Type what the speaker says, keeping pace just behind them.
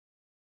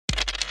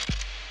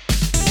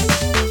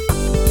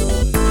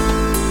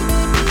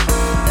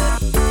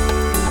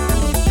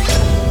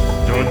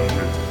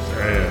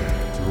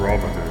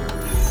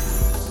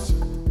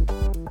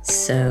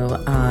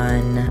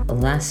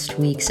last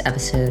week's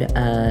episode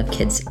of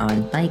Kids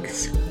on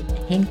Bikes,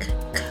 Hank,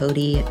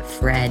 Cody,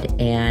 Fred,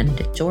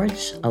 and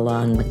George,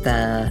 along with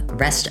the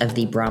rest of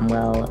the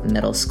Bromwell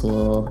Middle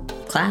School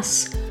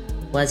class,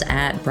 was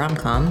at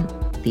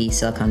Bromcom, the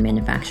silicone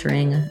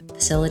manufacturing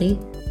facility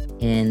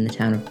in the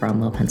town of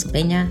Bromwell,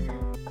 Pennsylvania,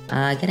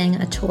 getting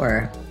a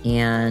tour.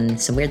 And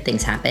some weird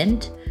things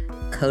happened.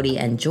 Cody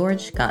and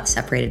George got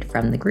separated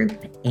from the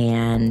group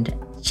and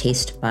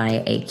chased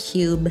by a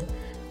cube,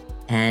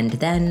 and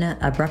then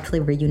abruptly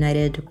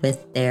reunited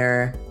with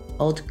their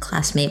old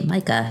classmate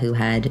Micah, who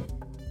had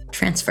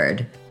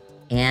transferred.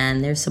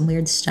 And there's some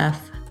weird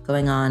stuff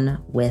going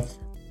on with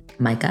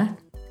Micah,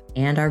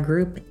 and our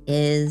group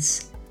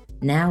is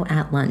now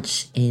at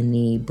lunch in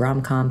the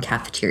Bromcom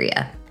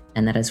cafeteria,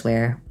 and that is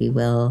where we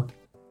will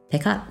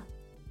pick up.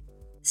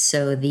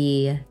 So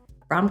the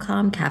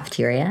Bromcom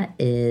cafeteria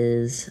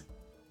is,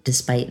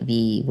 despite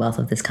the wealth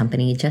of this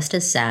company, just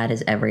as sad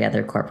as every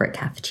other corporate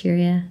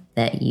cafeteria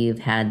that you've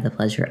had the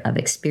pleasure of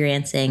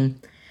experiencing.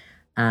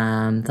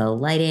 The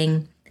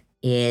lighting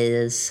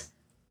is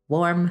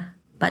warm,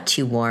 but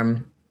too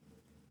warm,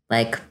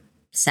 like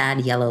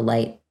sad yellow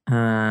light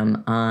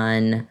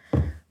on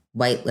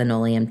white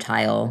linoleum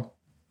tile.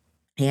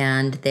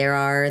 And there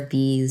are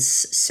these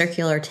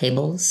circular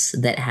tables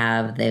that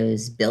have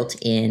those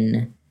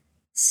built-in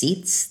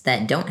seats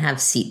that don't have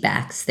seat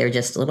backs. They're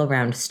just little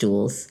round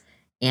stools.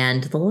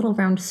 And the little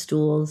round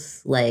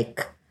stools,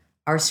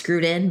 are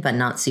screwed in, but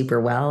not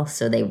super well.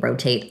 So they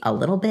rotate a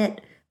little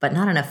bit, but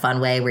not in a fun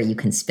way where you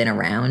can spin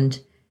around.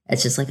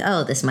 It's just like,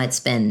 oh, this might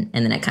spin.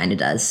 And then it kind of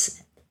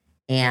does.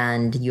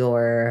 And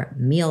your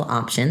meal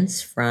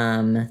options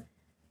from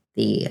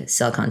the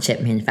silicon chip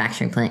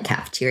manufacturing plant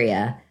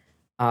cafeteria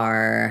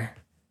are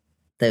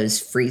those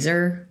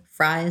freezer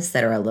fries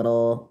that are a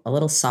little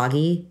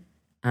soggy,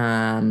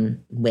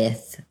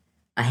 with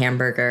a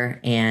hamburger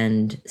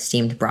and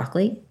steamed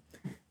broccoli.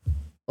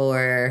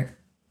 Or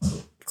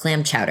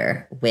clam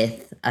chowder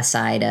with a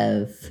side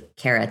of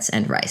carrots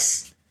and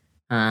rice.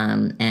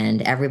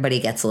 And everybody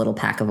gets a little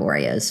pack of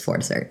Oreos for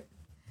dessert.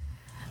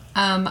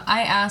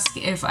 I ask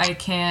if I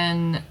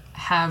can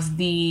have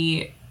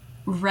the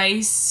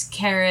rice,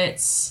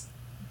 carrots,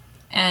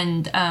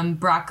 and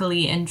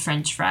broccoli and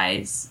French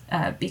fries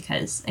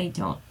because I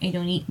don't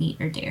eat meat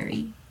or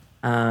dairy.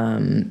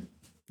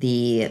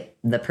 The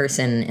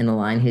person in the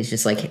line who's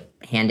just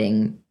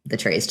handing the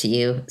trays to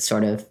you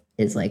sort of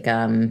is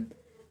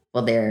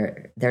well,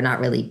 they're not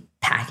really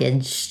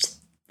packaged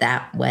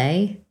that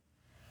way.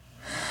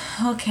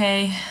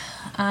 Okay.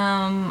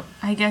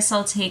 I guess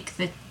I'll take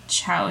the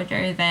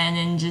chowder then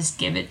and just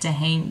give it to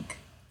Hank.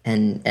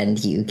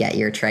 And you get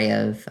your tray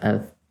of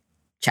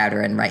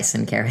chowder and rice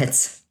and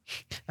carrots.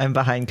 I'm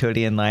behind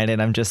Cody in line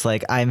and I'm just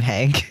like, I'm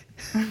Hank.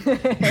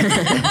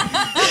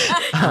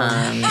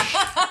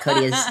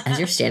 Cody, as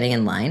you're standing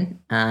in line,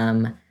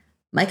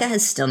 Micah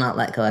has still not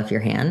let go of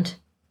your hand.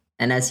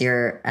 And as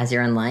you're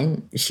in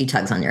line, she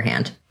tugs on your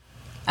hand.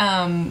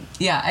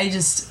 I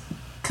just,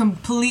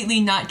 completely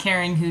not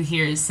caring who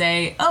hears,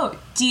 say, oh,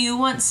 do you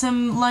want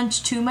some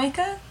lunch too,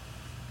 Micah?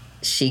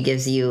 She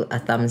gives you a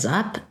thumbs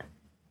up,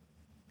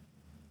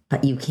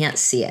 but you can't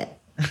see it.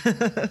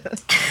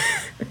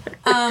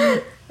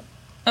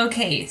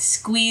 Okay,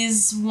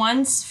 squeeze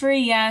once for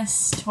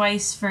yes,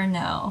 twice for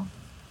no.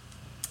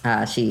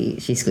 She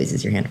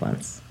squeezes your hand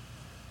once.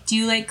 Do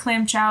you like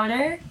clam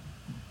chowder?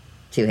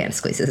 2 hand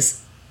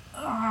squeezes.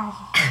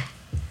 Oh.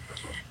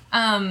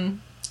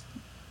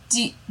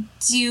 Do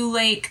you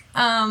like,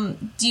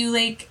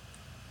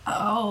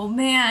 oh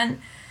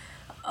man.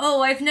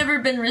 Oh, I've never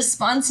been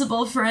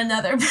responsible for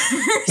another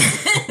person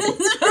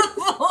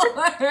before.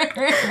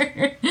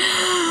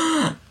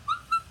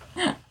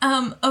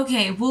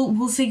 Okay,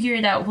 we'll figure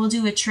it out. We'll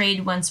do a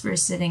trade once we're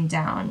sitting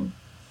down.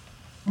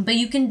 But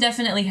you can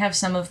definitely have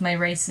some of my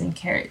rice and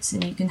carrots,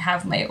 and you can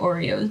have my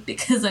Oreos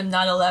because I'm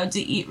not allowed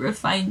to eat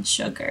refined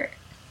sugar.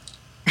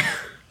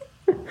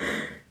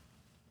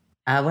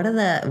 What do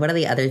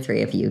the other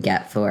 3 of you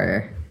get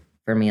for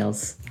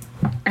meals?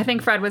 I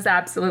think Fred was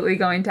absolutely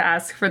going to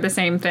ask for the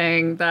same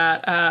thing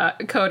that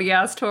Cody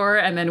asked for,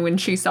 and then when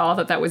she saw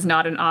that was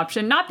not an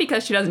option, not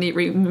because she doesn't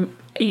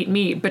eat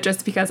meat, but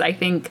just because I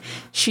think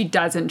she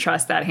doesn't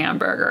trust that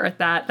hamburger.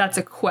 That's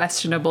a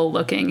questionable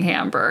looking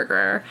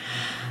hamburger.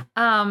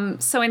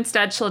 So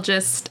instead, she'll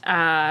just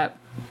come.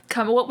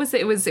 What was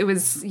it? It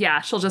was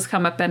she'll just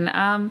come up and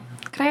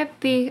could I have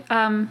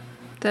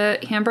the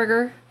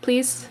hamburger,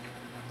 please,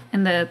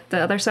 and the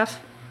other stuff.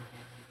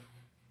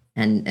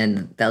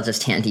 And they'll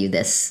just hand you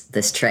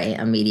this tray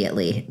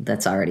immediatally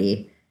that's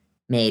already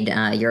made.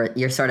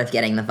 You're sort of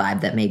getting the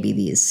vibe that maybe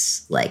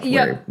these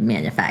were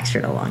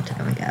manufactured a long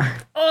time ago.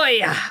 Oh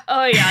yeah,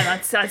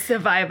 that's the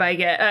vibe I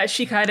get.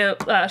 She kind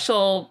of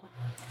she'll.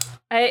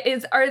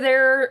 Are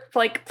there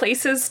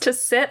places to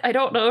sit? I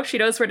don't know if she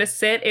knows where to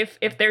sit.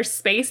 If there's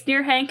space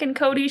near Hank and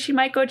Cody, she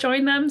might go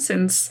join them,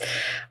 since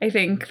I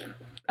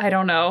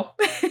don't know.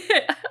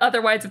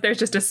 Otherwise, if there's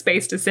just a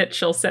space to sit,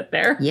 she'll sit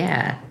there.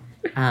 Yeah.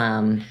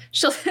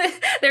 She'll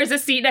there's a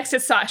seat next to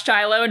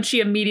Shiloh, and she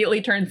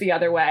immediately turns the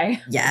other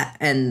way. Yeah,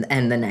 and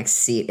the next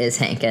seat is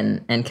Hank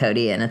and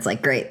Cody, and it's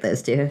like, great,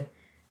 those two.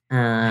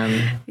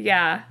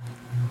 Yeah.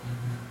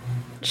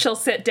 She'll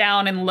sit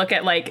down and look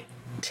at, like,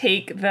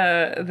 take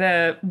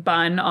the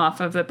bun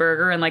off of the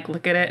burger and, like,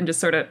 look at it and just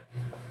sort of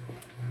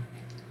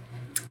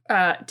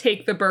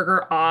take the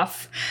burger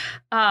off.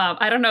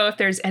 I don't know if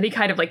there's any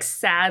kind of, like,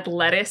 sad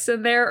lettuce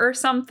in there or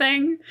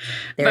something.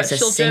 There's a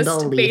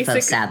single leaf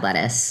of sad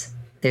lettuce.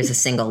 There's a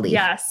single leaf.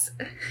 Yes.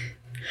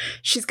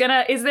 She's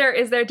gonna,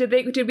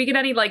 did we get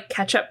any, like,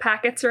 ketchup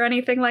packets or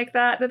anything like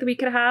that we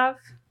could have?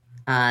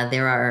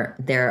 There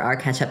are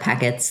ketchup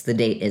packets. The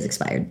date is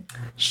expired.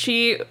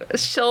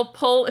 She'll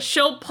pull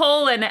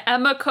an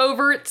Emma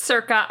Covert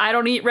circa I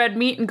don't eat red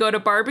meat and go to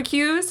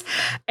barbecues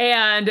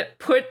and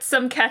put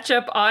some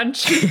ketchup on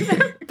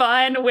the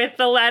bun with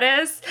the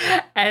lettuce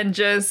and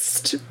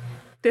just,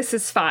 this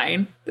is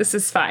fine.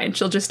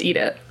 She'll just eat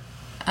it.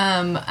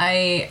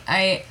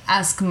 I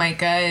ask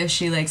Micah if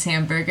she likes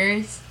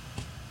hamburgers.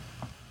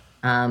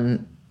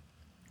 Fred,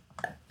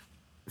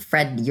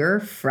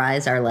 your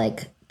fries are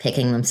like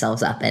picking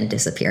themselves up and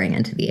disappearing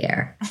into the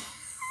air.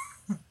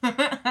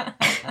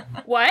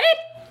 What?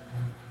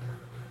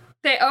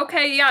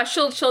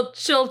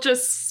 She'll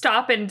just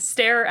stop and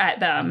stare at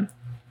them.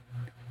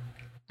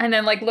 And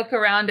then, like, look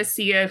around to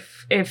see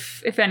if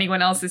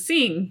anyone else is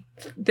seeing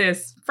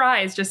this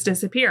fries just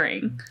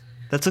disappearing.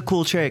 That's a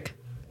cool trick.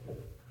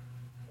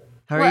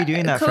 How are you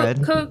doing that,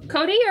 Fred?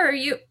 Cody, are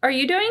you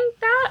doing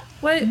that?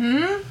 What?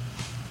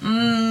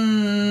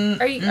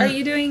 Are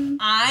you doing?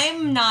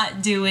 I'm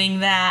not doing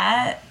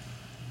that.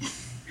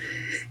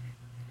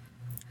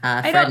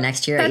 Fred,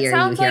 next year you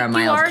hear a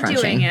mild crunching.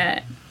 Doing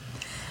it.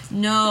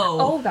 No.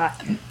 Oh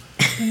God.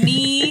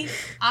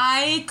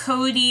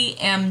 Cody,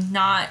 am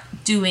not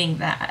doing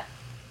that.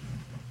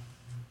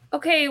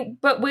 Okay,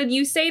 but when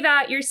you say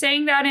that, you're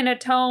saying that in a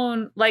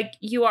tone like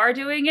you are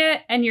doing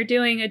it and you're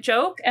doing a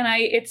joke, and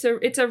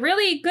it's a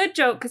really good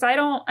joke because I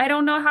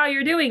don't know how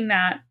you're doing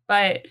that,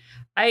 but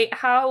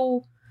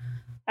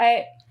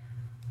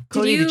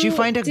Cody, did you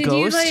find a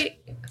ghost?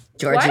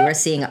 George, What? you are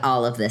seeing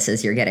all of this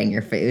as you're getting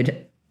your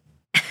food.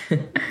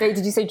 Wait,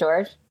 did you say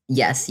George?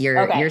 Yes,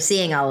 you're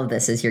seeing all of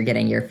this as you're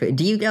getting your food.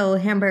 Do you go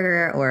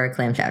hamburger or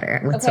clam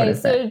chowder? What sort Okay,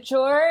 of so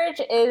George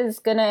is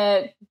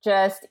gonna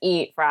just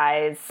eat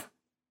fries.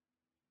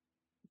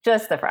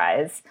 Just the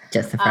fries.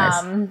 Just the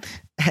fries.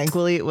 Hank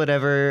will eat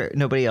whatever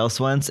nobody else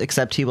wants,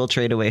 except he will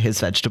trade away his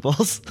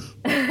vegetables.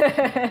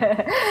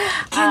 Can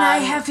I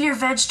have your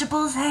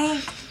vegetables,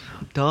 Hank?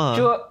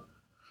 Duh.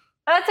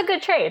 That's a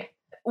good trade.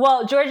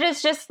 Well, George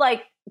is just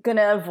like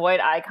gonna avoid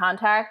eye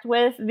contact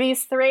with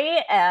these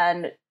three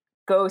and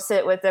go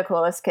sit with the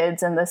coolest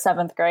kids in the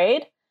 7th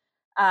grade,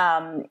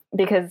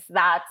 because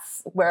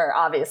that's where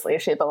obviously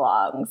she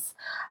belongs.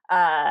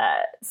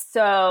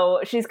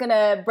 So she's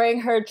gonna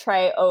bring her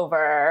tray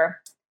over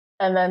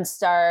and then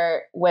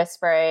start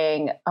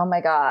whispering, "Oh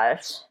my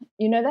gosh,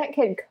 you know that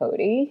kid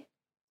Cody?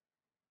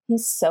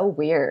 He's so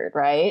weird,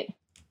 right?"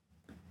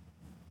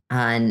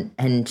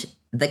 And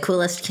the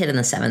coolest kid in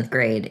the 7th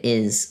grade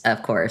is,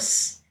 of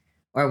course,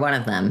 or one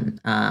of them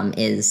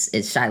is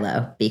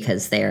Shiloh,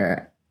 because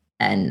they're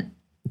an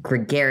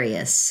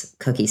gregarious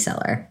cookie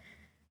seller,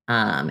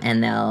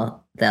 and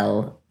they'll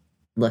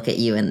look at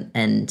you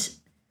and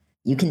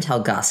you can tell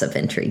gossip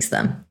intrigues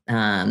them.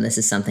 This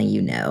is something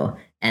you know,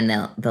 and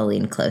they'll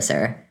lean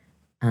closer,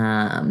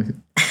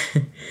 and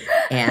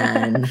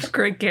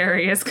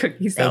Gregarious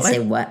cookie they seller. say,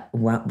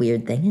 "What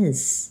weird thing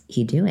is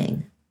he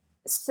doing?"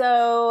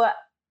 So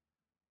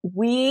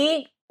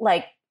we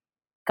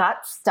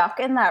got stuck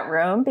in that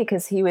room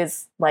because he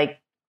was I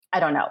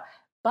don't know,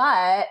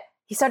 but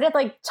he started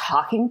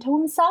talking to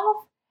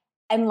himself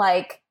and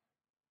I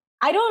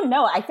don't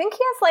know. I think he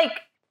has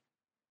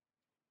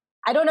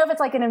I don't know if it's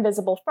an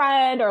invisible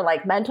friend or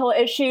mental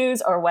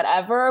issues or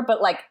whatever, but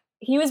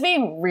he was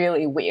being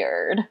really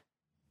weird.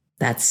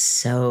 That's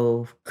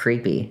so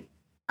creepy.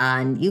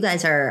 You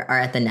guys are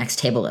at the next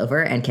table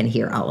over and can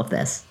hear all of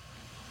this.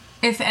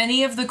 If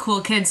any of the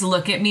cool kids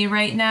look at me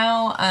right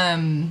now,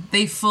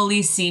 they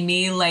fully see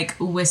me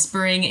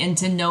whispering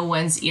into no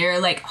one's ear,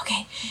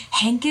 okay,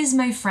 Hank is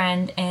my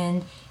friend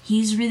and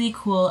he's really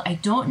cool. I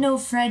don't know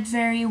Fred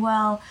very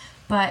well,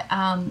 but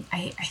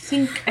I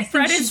think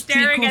Fred she's is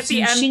staring pretty cool at the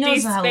too. empty She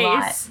knows a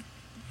lot. space.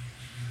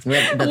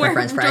 That the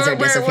French fries are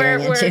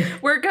disappearing into.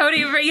 Where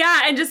Cody,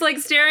 and just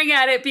staring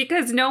at it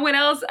because no one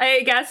else,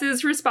 I guess,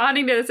 is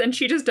responding to this, and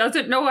she just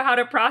doesn't know how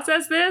to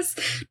process this.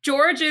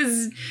 George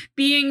is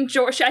being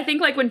George. I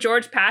think when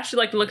George passed, she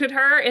looked at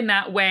her in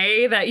that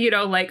way that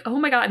oh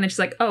my god, and then she's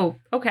like, oh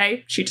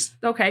okay, she just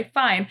okay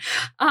fine,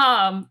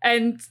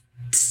 and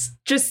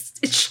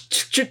just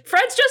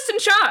Fred's just in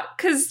shock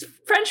because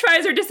French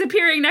fries are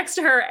disappearing next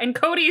to her, and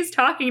Cody's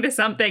talking to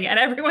something, and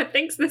everyone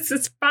thinks this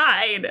is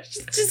fine.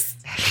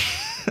 Just.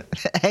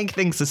 Hank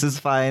thinks this is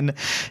fine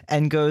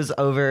and goes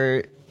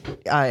over.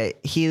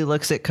 He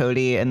looks at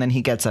Cody and then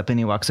he gets up and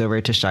he walks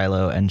over to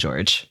Shiloh and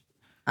George.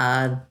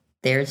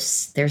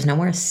 There's no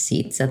more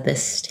seats at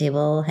this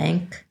table,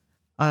 Hank.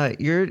 Why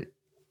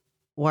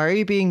are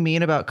you being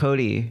mean about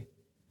Cody?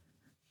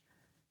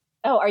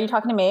 Oh, are you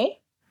talking to me?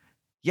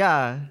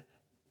 Yeah.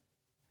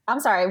 I'm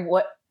sorry.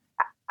 What?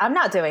 I'm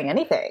not doing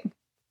anything.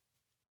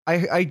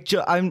 I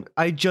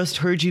just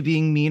heard you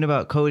being mean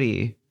about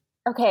Cody.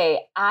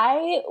 Okay,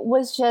 I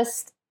was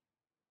just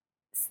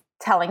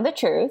telling the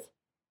truth.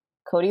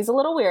 Cody's a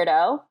little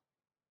weirdo.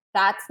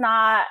 That's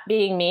not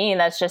being mean.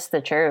 That's just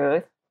the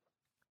truth.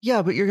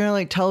 Yeah, but you're going to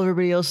like tell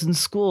everybody else in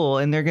school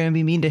and they're going to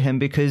be mean to him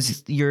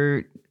because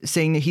you're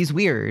saying that he's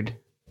weird.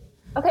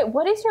 Okay,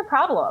 what is your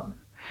problem?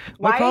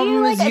 My Why problem are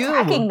you is like you.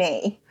 attacking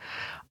me?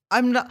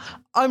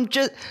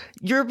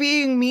 You're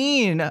being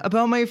mean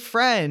about my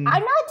friend.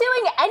 I'm not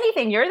doing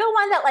anything. You're the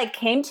one that like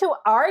came to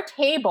our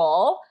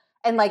table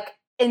and like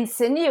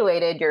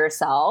insinuated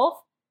yourself.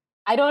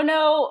 I don't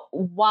know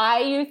why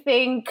you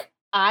think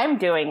I'm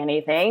doing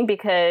anything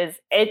because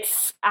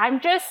I'm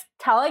just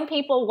telling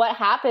people what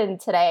happened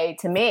today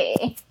to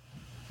me.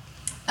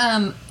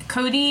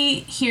 Cody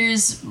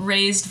hears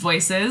raised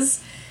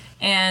voices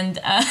and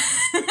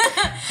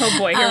Oh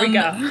boy, here we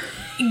go.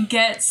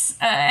 Gets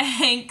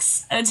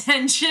Hank's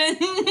attention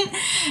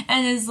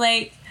and is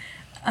like,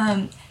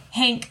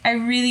 Hank, I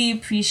really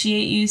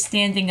appreciate you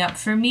standing up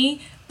for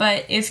me,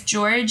 but if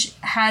George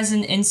has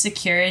an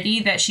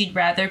insecurity that she'd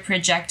rather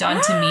project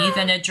onto me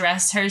than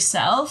address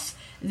herself,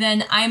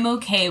 then I'm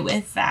okay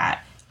with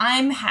that.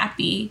 I'm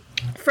happy.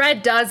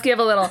 Fred does give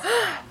a little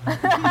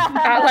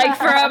like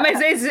from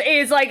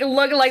is like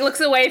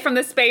looks away from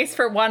the space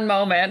for one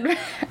moment.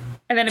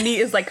 And then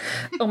immediately is like,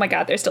 oh my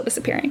God, they're still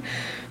disappearing.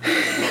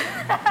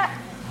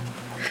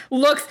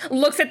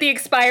 looks at the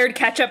expired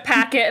ketchup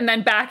packet and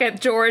then back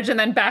at George and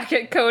then back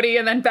at Cody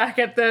and then back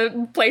at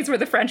the place where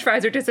the French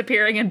fries are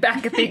disappearing and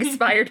back at the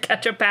expired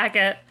ketchup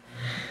packet.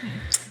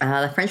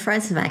 The French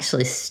fries have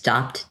actually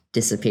stopped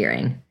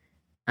disappearing.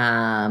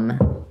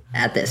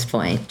 At this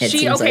point,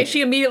 she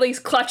immediately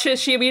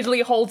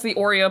holds the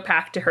Oreo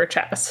pack to her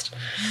chest.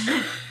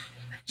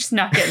 Just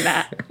not getting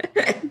that.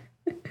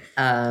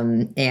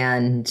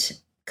 And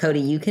Cody,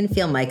 you can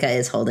feel Micah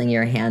is holding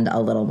your hand a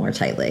little more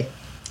tightly.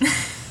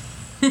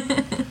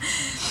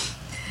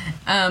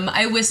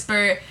 I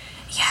whisper,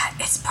 yeah,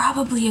 it's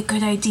probably a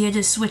good idea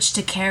to switch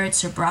to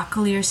carrots or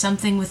broccoli or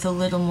something with a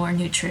little more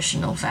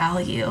nutritional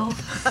value.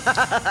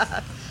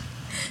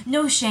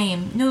 No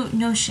shame.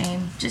 No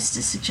shame. Just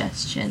a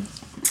suggestion.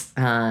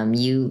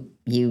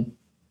 You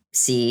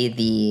see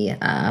the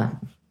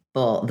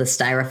bowl, the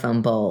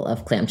styrofoam bowl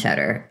of clam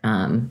chowder,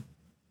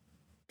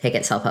 pick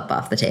itself up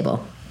off the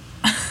table.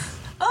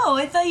 Oh,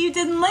 I thought you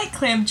didn't like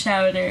clam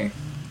chowder.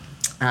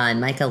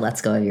 And Micah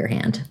lets go of your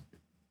hand.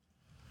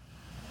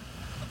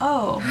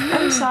 Oh,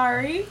 I'm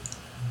sorry.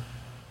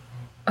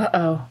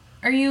 Uh-oh.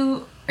 Are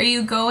you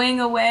going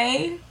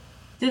away?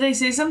 Did I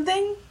say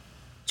something?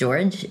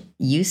 George,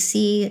 you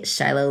see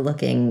Shiloh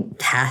looking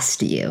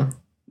past you.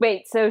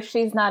 Wait, so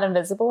she's not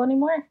invisible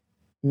anymore?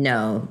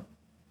 No.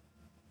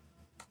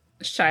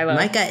 Shiloh.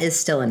 Micah is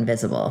still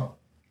invisible.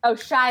 Oh,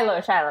 Shiloh.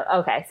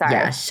 Okay, sorry.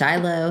 Yeah,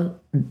 Shiloh,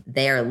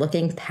 they are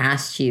looking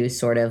past you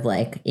sort of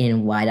like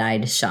in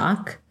wide-eyed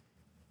shock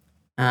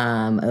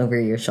over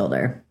your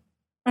shoulder.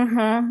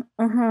 And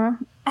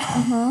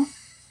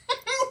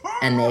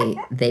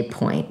they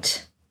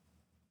point.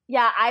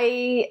 Yeah,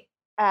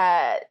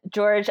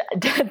 George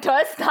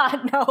does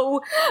not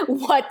know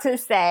what to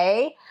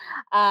say.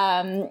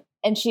 And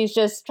she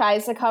just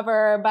tries to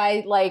cover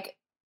by like,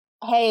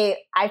 hey,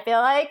 I feel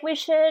like we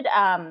should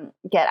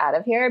get out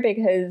of here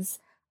because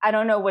I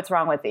don't know what's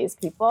wrong with these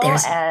people.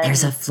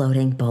 There's a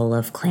floating bowl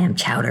of clam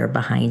chowder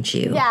behind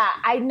you. Yeah,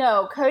 I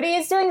know. Cody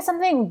is doing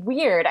something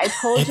weird. I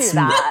told you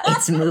that.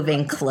 It's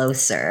moving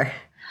closer.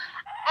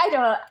 I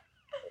don't...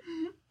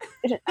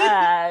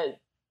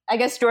 I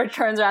guess George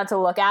turns around to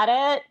look at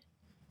it.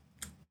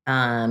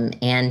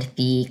 And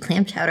the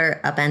clam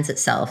chowder upends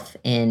itself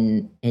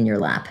in your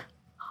lap.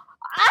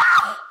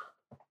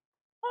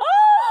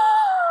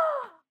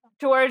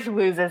 George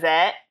loses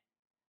it.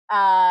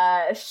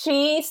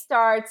 She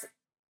starts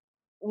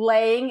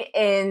laying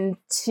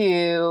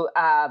into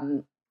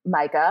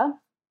Micah.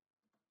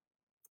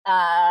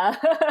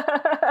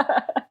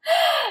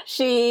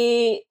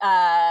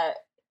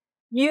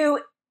 You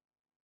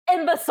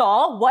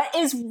imbecile, what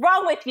is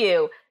wrong with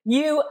you?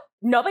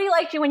 Nobody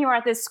liked you when you were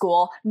at this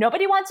school.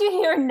 Nobody wants you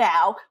here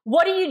now.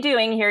 What are you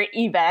doing here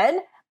even?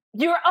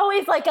 You were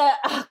always like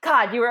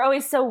you were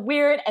always so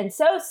weird and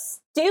so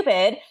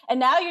stupid. And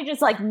now you're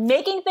just like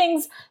making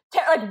things,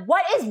 like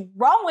what is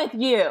wrong with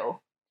you?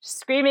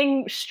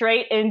 Screaming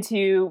straight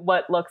into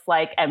what looks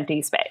like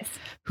empty space.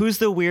 Who's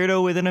the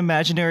weirdo with an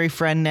imaginary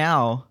friend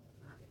now?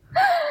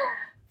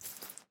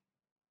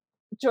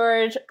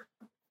 George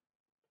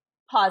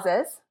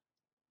pauses.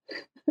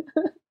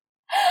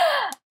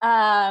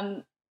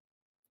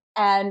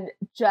 And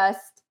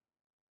just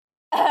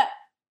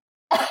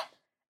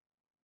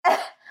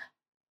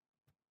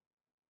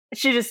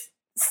she just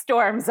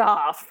storms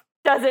off.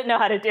 Doesn't know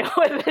how to deal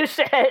with this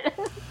shit.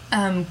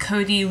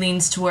 Cody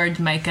leans toward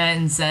Micah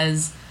and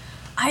says,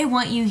 I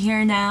want you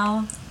here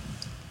now.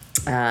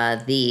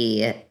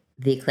 The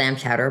clam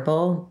chowder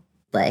bowl,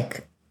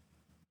 like,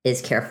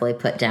 is carefully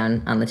put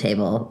down on the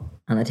table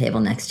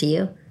next to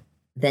you.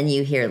 Then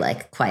you hear,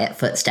 like, quiet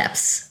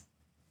footsteps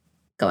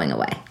going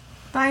away.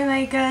 Bye,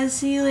 Micah.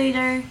 See you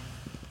later.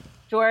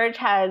 George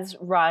has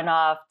run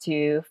off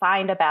to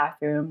find a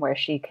bathroom where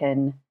she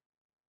can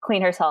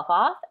clean herself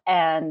off,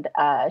 and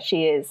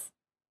she is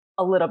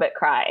a little bit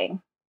crying,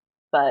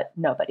 but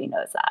nobody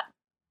knows that.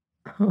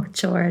 Oh,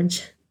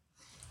 George.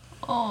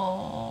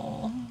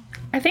 Oh.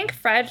 I think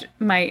Fred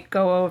might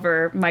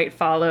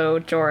follow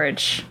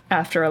George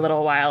after a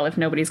little while if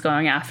nobody's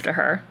going after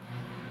her.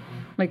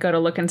 Like, go to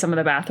look in some of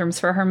the bathrooms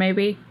for her,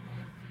 maybe.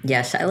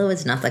 Yeah, Shiloh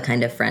is not the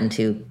kind of friend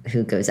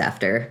who goes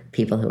after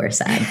people who are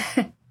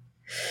sad.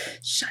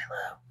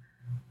 Shiloh.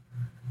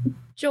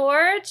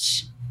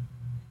 George?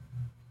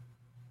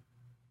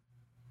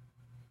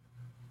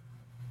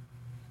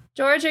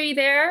 George, are you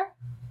there?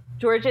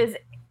 George is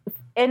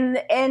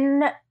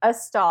in a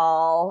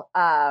stall,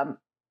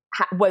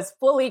 was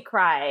fully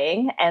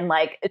crying and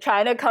like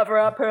trying to cover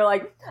up her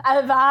like,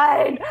 I'm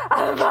fine.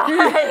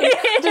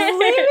 Just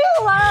leave me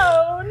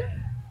alone.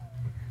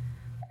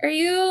 Are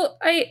you?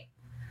 I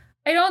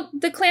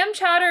don't. The clam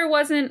chowder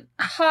wasn't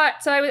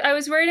hot, so I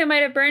was worried it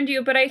might have burned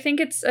you. But I think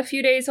it's a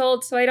few days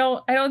old, so I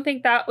don't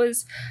think that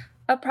was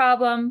a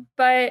problem.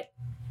 But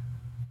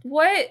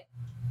what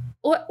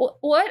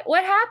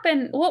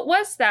happened? What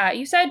was that?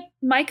 You said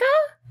Micah?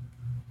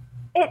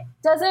 It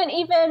doesn't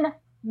even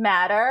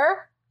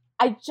matter.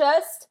 I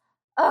just,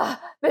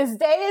 this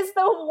day is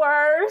the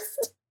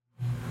worst.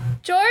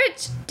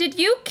 George, did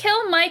you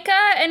kill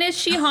Micah, and is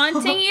she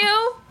haunting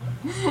you?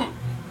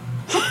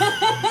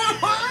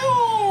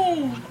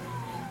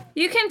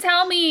 You can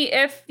tell me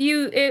if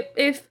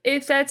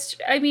that's,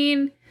 I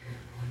mean,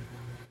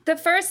 the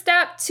first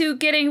step to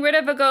getting rid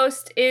of a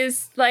ghost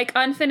is like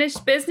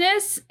unfinished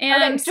business,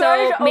 and okay, so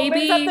George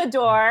maybe opens up the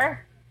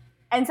door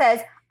and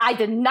says, I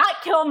did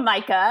not kill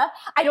Micah.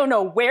 I don't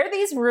know where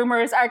these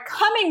rumors are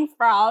coming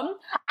from.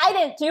 I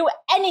didn't do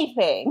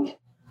anything.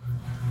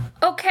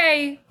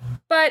 Okay,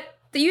 but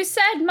you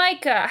said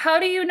Micah.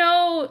 How do you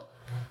know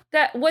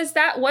that was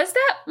that Micah?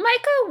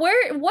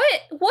 What's going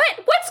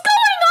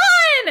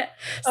on?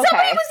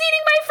 Somebody was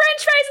eating my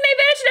French fries and they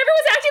vanished, and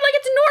everyone's acting like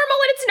it's normal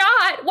and it's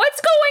not.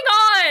 What's going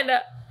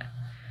on?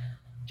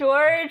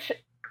 George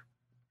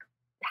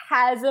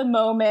has a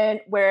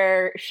moment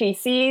where she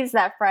sees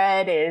that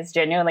Fred is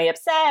genuinely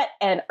upset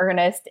and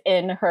earnest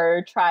in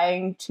her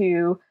trying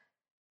to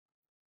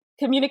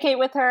communicate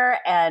with her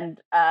and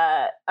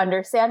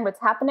understand what's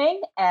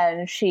happening.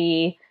 And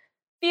she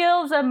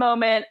feels a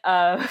moment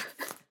of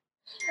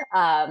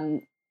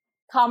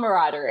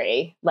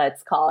camaraderie,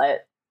 let's call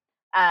it.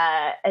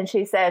 And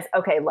she says,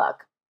 okay,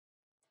 look,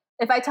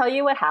 if I tell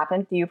you what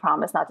happened, do you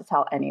promise not to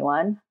tell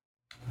anyone?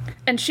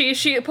 And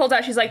she pulls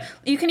out, she's like,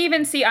 you can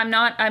even see I'm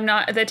not,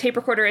 the tape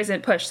recorder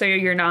isn't pushed, so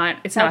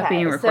it's not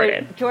being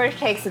recorded. So George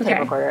takes the tape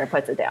recorder and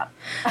puts it down.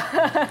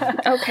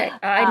 Okay,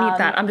 I need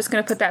that. I'm just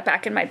going to put that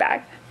back in my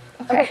bag.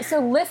 Okay, so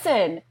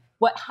listen,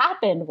 what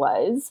happened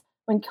was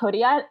when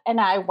Cody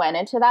and I went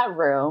into that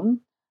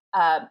room,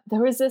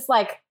 there was this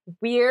like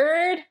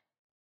weird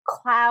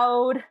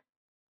cloud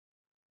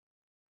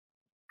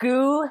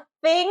goo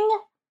thing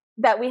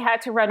that we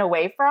had to run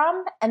away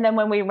from. And then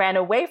when we ran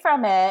away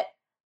from it,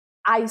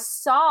 I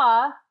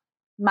saw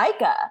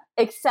Micah,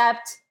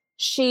 except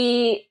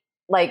she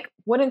like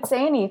wouldn't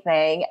say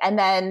anything. And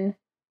then,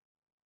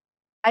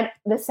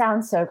 this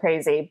sounds so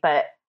crazy,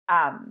 but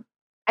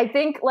I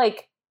think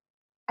like,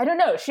 I don't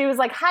know, she was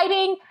like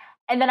hiding,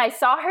 and then I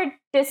saw her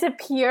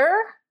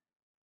disappear,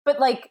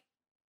 but like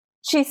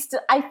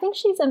I think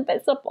she's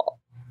invisible.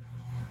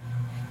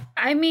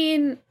 I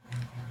mean,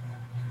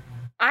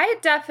 I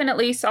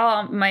definitely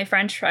saw my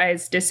French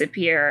fries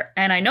disappear,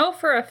 and I know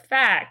for a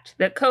fact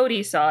that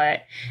Cody saw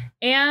it,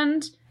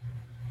 and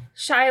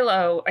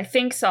Shiloh, I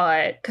think, saw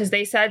it because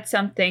they said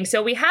something.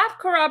 So we have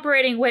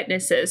corroborating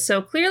witnesses.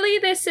 So clearly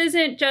this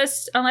isn't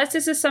just, unless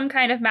this is some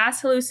kind of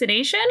mass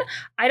hallucination,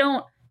 I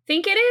don't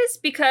think it is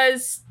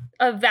because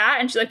of that.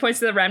 And she like points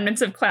to the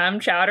remnants of clam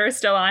chowder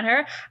still on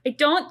her. I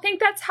don't think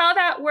that's how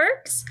that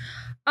works.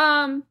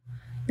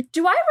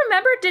 Do I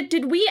remember,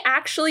 did we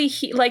actually,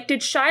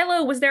 did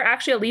Shiloh, was there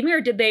actually a leaving,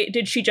 or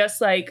did she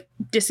just like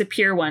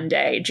disappear one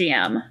day,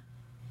 GM?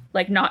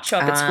 Like not show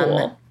up at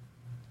school?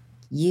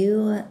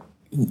 You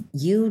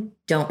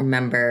don't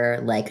remember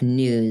like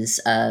news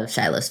of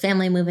Shiloh's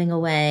family moving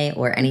away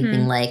or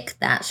anything like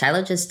that.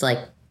 Shiloh just like,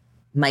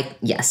 Micah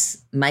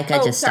just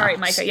sorry, stopped.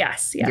 Micah,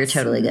 yes. You're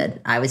totally good.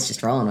 I was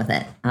just rolling with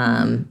it.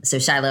 So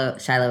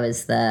Shiloh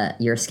is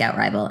your scout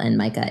rival, and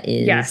Micah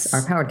is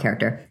our powered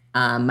character.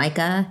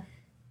 Micah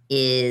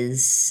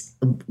is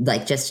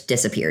like just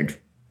disappeared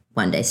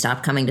one day,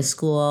 stopped coming to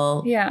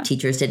school. Yeah.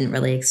 Teachers didn't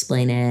really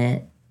explain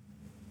it.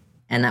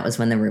 And that was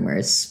when the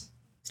rumors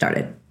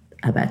started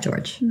about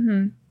George.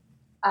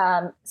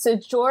 Mm-hmm. So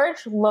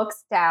George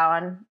looks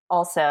down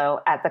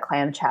also at the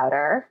clam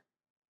chowder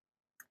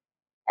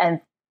and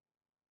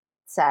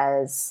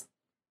says,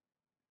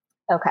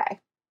 okay,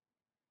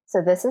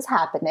 So this is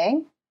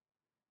happening.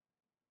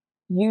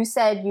 You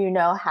said you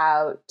know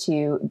how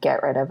to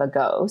get rid of a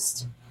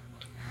ghost.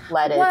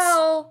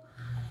 Well,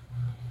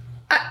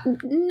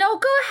 no,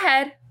 go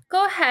ahead.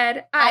 Go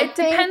ahead. It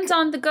depends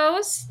on the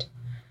ghost.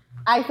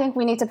 I think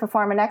we need to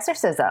perform an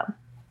exorcism.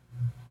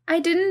 I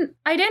didn't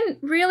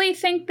really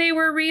think they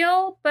were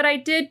real, but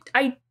I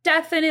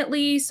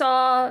definitely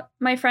saw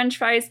my French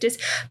fries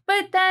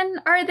but then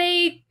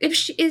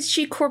is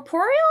she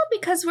corporeal?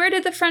 Because where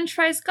did the French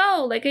fries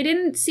go? Like, I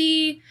didn't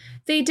see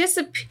they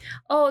disappear.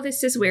 Oh,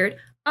 this is weird.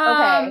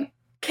 Okay.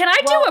 Can I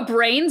do a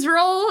brains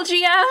roll,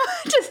 GM?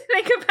 Just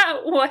think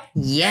about what.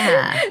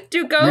 Yeah.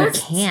 Do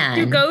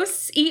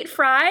ghosts eat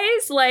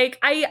fries? Like,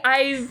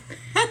 I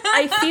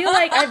feel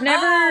like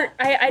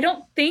I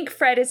don't think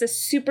Fred is a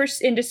super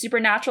into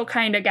supernatural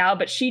kind of gal,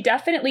 but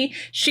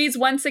she's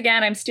once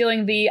again,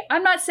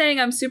 I'm not saying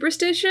I'm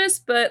superstitious,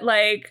 but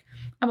like,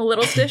 I'm a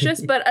little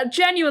stitious, but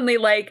genuinely,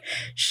 like,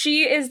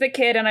 she is the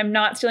kid, and I'm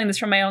not stealing this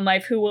from my own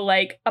life, who will,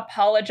 like,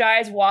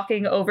 apologize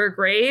walking over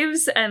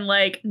graves and,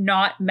 like,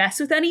 not mess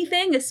with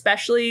anything,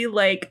 especially,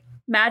 like,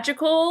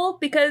 magical,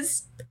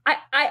 because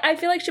I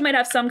feel like she might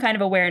have some kind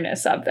of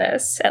awareness of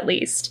this, at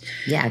least.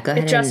 Yeah, go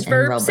ahead just and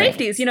for roll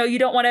safeties. You know, you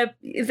don't want to,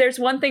 if there's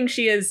one thing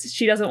she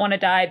doesn't want to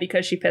die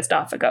because she pissed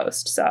off a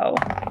ghost, so.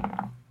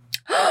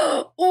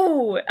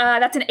 Ooh,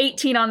 that's an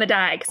 18 on the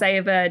die, because I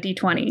have a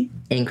D20.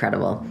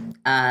 Incredible.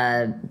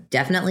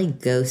 Definitely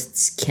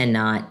ghosts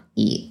cannot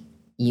eat.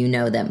 You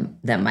know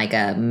that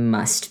Micah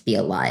must be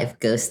alive.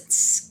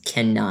 Ghosts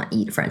cannot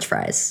eat French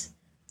fries.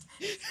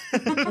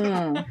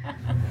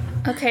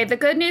 Okay, the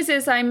good news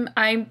is I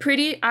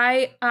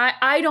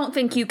don't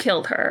think you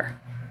killed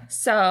her.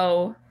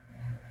 So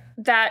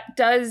that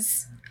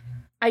does,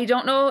 I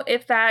don't know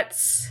if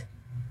that's,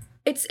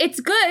 it's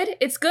good.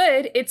 It's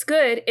good. It's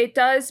good. It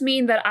does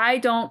mean that I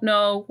don't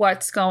know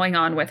what's going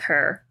on with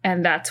her,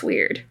 and that's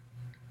weird.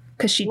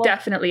 Because she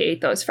definitely ate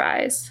those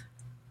fries.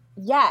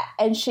 Yeah,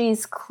 and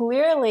she's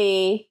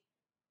clearly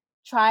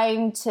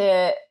trying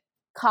to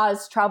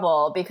cause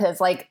trouble because,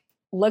 like,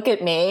 look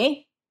at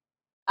me.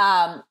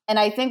 And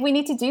I think we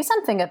need to do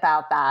something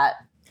about that.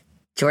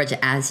 George,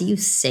 as you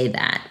say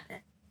that,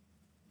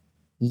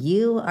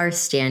 you are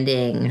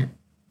standing,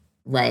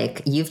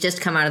 like, you've just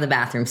come out of the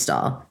bathroom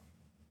stall.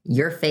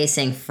 You're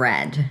facing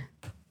Fred.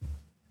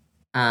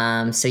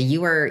 So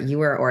you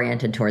were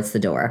oriented towards the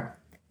door.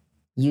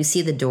 You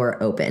see the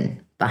door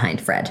open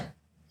behind Fred.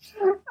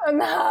 Oh,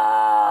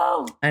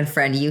 no! And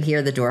Fred, you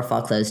hear the door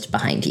fall closed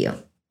behind you,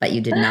 but you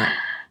did not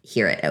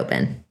hear it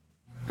open.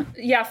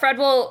 Yeah, Fred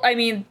will,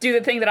 do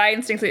the thing that I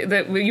instinctively,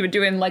 that you would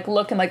do and, like,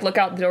 look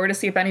out the door to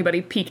see if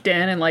anybody peeked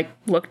in and, like,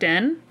 looked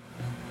in.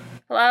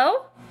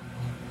 Hello?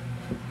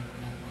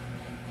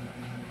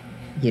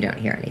 You don't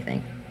hear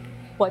anything.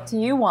 What do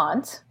you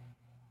want?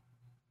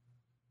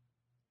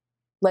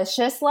 Let's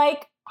just,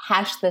 like,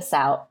 hash this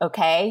out,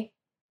 okay?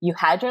 You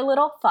had your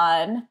little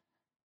fun.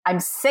 I'm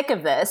sick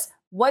of this.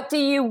 What do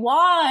you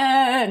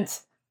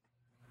want?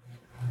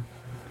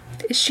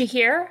 Is she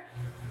here?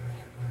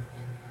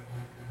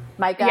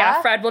 Micah?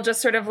 Yeah, Fred will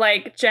just sort of,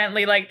 like,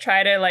 gently, like,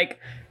 try to, like,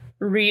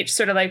 reach,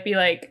 sort of, like, be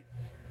like,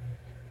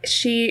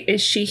 is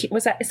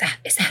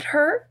that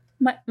her?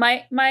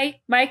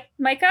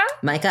 Micah?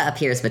 Micah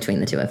appears between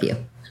the two of you.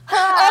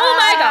 Oh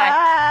my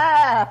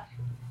god.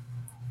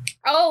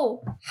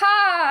 Oh,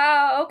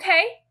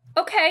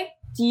 okay.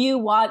 Do you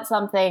want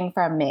something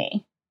from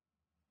me?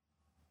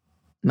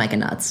 Micah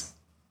nods.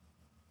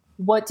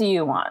 What do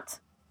you want?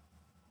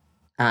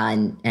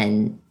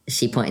 And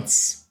she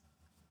points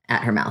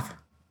at her mouth.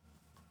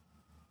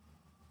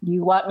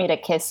 You want me to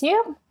kiss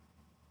you?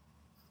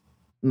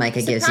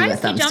 Micah gives you a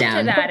thumbs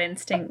down. To that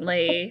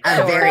instantly.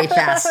 A very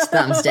fast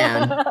thumbs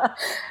down.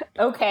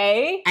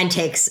 Okay. And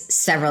takes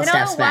several steps back.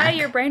 I don't know why back.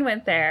 your brain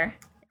went there.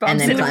 And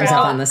then climbs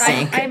up on the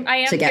sink I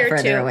am to get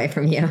further too. away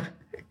from you.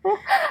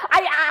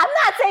 I'm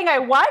not saying I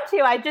want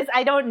to.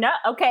 I don't know.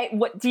 Okay,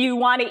 what do you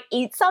want to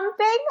eat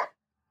something?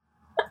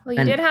 Well,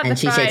 you did have the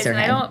she fries, shakes her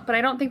head. but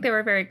I don't think they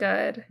were very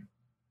good.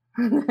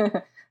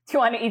 Do you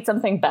want to eat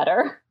something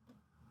better?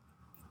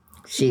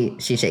 She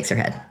shakes her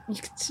head.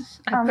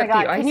 Oh my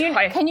god!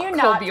 Can you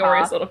not the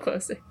Oreos talk? a little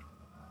closer?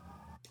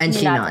 And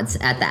she nods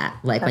at that,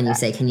 like when you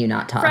say, "Can you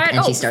not talk?"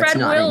 And she starts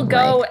Fred nodding. will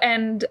go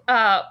and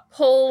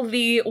pull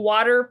the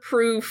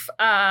waterproof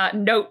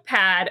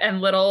notepad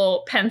and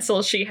little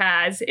pencil she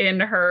has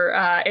in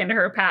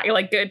her pack,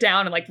 like go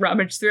down and like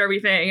rummage through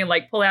everything and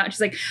like pull out. And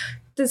she's like,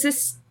 "Does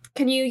this?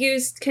 Can you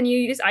use?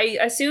 I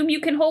assume you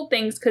can hold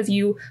things because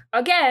you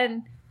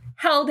again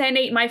held and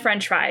ate my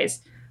French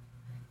fries."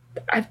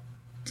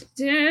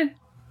 She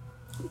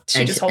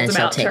just holds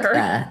them out to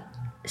her.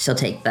 She'll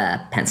take the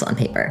pencil and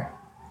paper.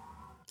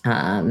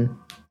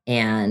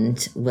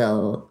 And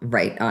will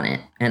write on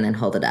it and then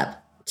hold it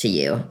up to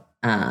you.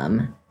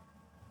 I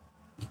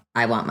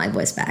want my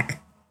voice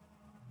back.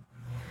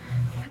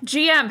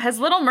 GM, has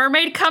Little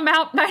Mermaid come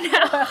out by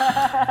now?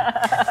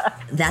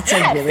 That's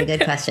a really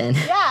good question.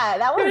 Yeah,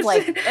 that was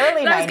like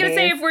early 90s. I was going to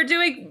say, if we're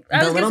doing... I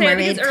The was Little going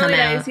to say, I think Mermaid it's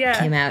early days, yeah.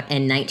 came out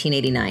in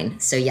 1989.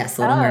 So yes,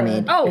 Little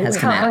Mermaid has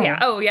come out.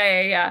 Oh,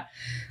 yeah.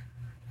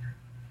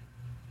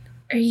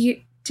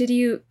 Did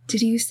you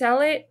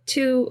sell it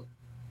to...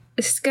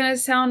 This is going to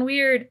sound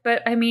weird,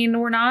 but I mean,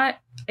 we're not...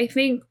 I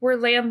think we're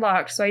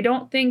landlocked, so I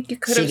don't think you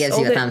could have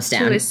sold it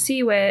to a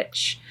sea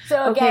witch.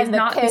 So again,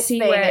 the kiss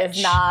thing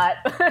is not...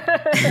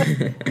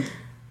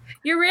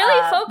 You're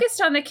really focused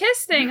on the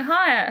kiss thing,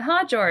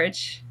 huh,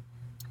 George?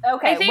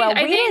 Okay, I think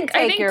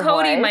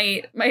Cody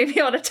voice. might be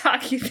able to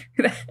talk you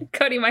through that.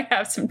 Cody might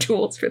have some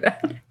tools for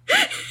that.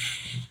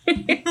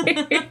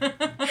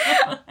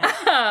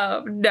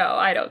 No,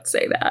 I don't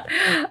say that.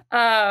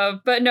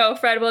 But no,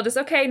 Fred will just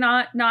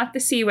not the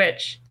sea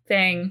witch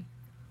thing.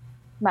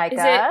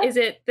 Micah, Is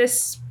it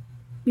this?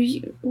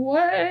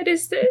 What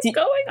is this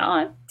going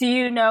on? do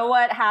you know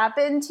what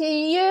happened to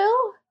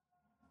you?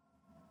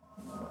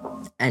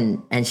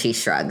 And she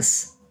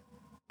shrugs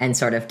and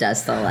sort of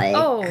does the like.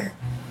 Oh,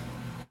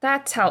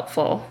 that's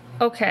helpful.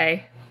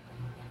 Okay.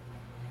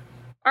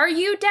 Are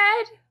you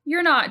dead?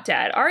 You're not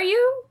dead, are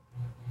you?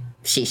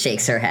 She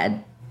shakes her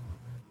head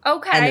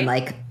Okay. and then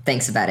like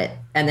thinks about it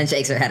and then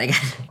shakes her head again.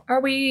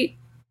 Are we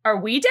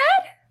dead?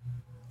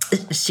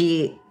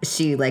 She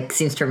like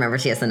seems to remember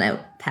she has a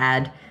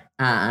notepad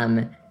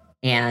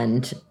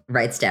and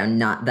writes down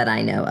 "not that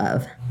I know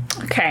of."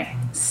 Okay.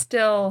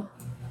 Still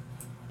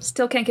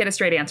can't get a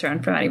straight answer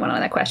from anyone on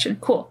that question.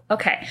 Cool.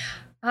 Okay.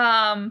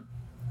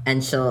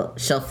 And she'll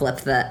flip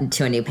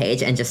to a new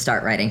page and just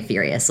start writing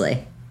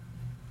furiously.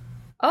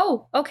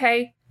 Oh,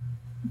 okay.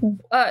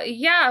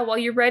 Yeah, while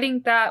you're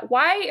writing that,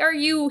 why are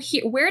you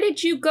here? Where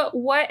did you go?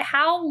 What?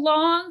 How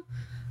long?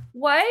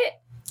 What?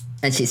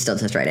 And she's still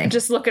just writing.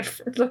 Just look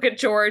at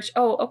George.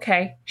 Oh,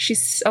 okay.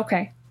 She's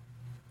okay.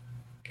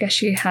 I guess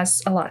she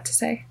has a lot to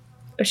say.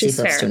 But she's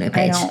flips fair. to a new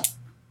page.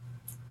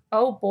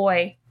 Oh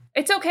boy.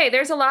 It's okay.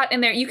 There's a lot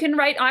in there. You can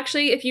write,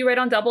 actually, if you write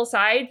on double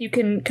side, you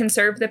can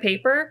conserve the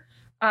paper.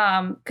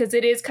 Because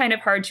it is kind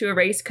of hard to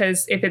erase,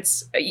 because if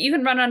you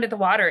can run under the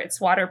water,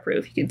 it's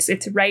waterproof.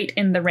 It's right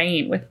in the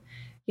rain with,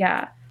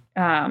 yeah.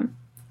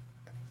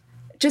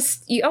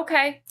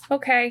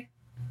 Okay.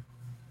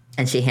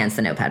 And she hands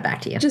the notepad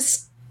back to you.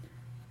 Just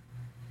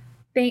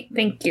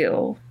thank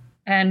you.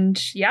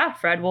 And yeah,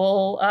 Fred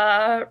will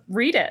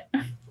read it.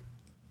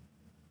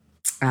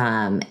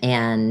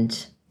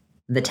 And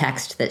the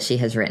text that she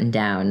has written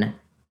down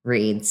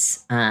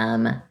reads,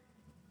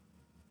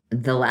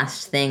 the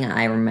last thing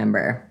I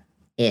remember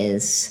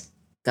is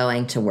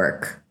going to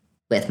work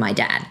with my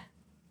dad.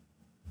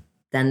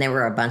 Then there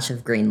were a bunch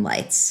of green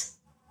lights.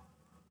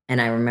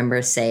 And I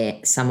remember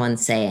someone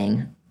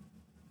saying,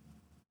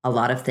 a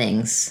lot of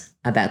things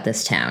about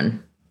this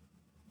town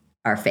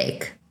are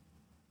fake.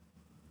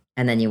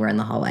 And then you were in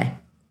the hallway.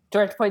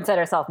 George points at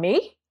herself.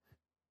 Me?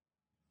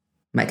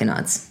 Micah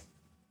nods.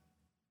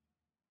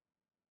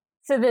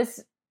 So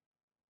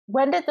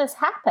when did this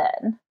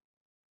happen?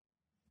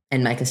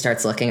 And Micah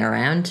starts looking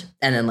around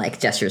and then like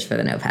gestures for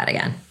the notepad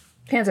again.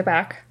 Hands it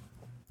back.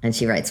 And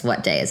she writes,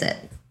 what day is it?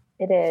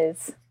 It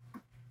is.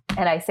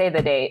 And I say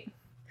the date.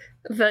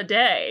 The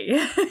day.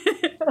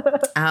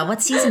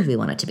 What season do we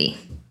want it to be?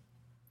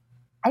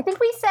 I think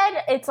we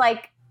said it's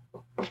like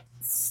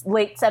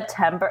late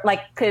September, like,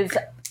 because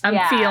I'm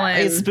feeling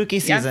It's spooky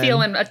season. I'm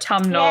feeling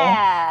autumnal.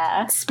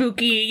 Yeah.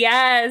 Spooky.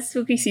 Yes,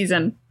 spooky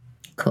season.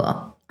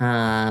 Cool.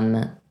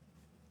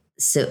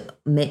 So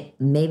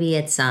maybe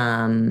it's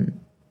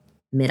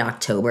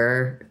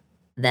mid-October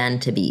then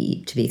to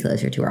be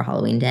closer to our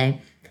Halloween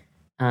day.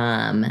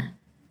 And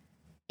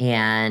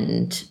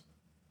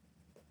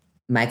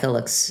Micah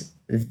looks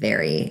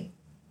very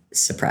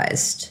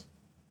surprised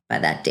by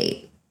that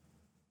date.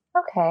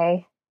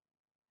 Okay.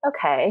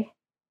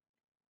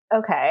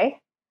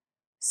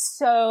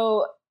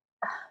 So,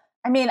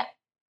 I mean,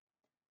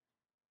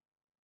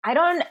 I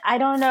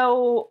don't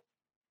know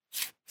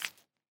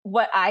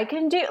what I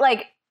can do.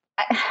 Like,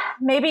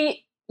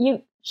 maybe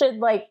you should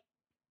like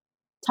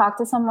talk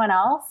to someone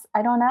else.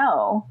 I don't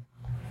know.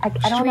 I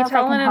don't know if I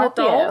can help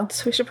you.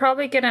 We should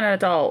probably get an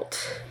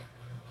adult.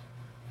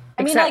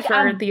 I mean, except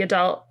like, for the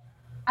adult.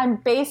 I'm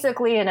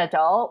basically an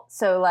adult,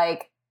 so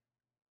like,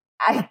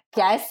 I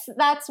guess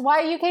that's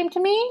why you came to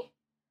me.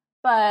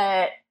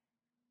 But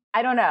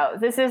I don't know.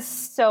 This is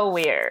so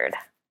weird.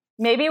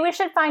 Maybe we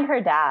should find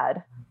her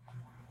dad.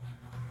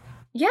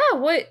 Yeah,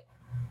 what?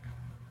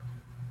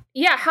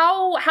 Yeah,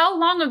 how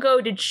long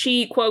ago did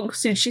she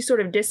sort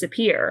of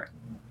disappear?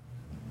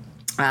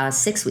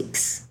 6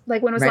 weeks.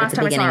 Like, when was right the last at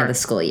the time I saw beginning her? of the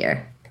school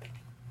year.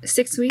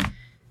 6 weeks?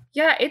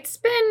 Yeah, it's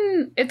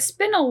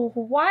been a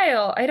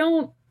while.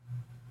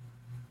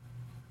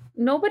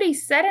 Nobody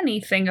said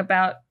anything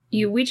about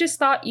you. We just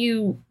thought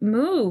you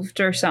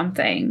moved or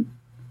something.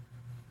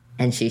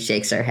 And she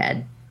shakes her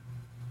head.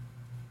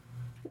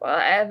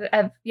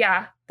 Well,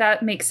 yeah,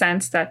 that makes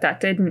sense.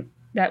 That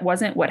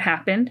wasn't what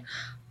happened.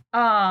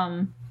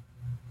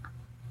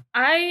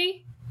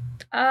 I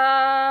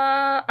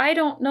I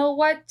don't know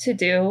what to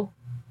do.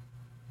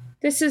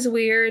 This is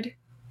weird.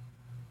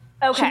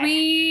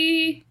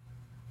 Okay.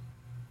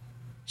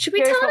 Should we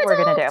Here's tell what an we're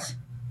gonna adult?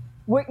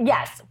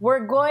 do.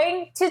 We're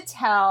going to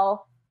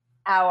tell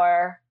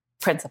our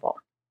principal.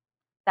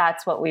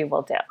 That's what we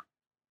will do.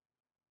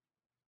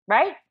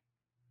 Right?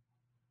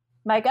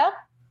 Micah?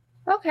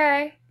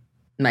 Okay.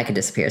 Micah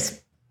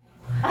disappears.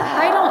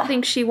 I don't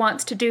think she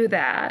wants to do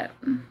that.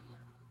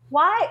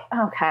 Why?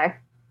 Okay.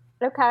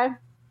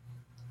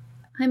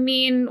 I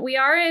mean, we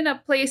are in a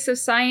place of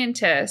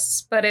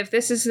scientists, but if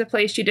this is the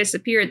place she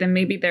disappeared, then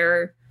maybe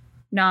they're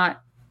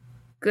not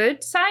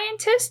good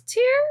scientists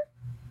here?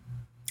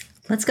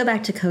 Let's go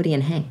back to Cody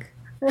and Hank.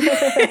 Fred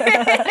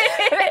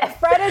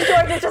and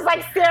George are just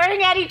like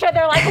staring at each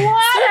other like, what?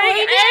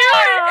 I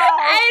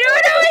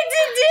don't know what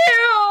to do.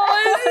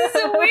 This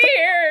is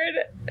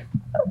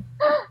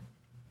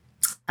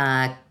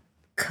weird.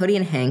 Cody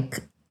and Hank,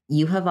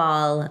 you have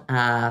all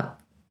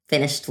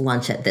finished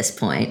lunch at this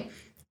point,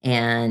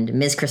 and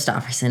Ms.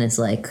 Christopherson is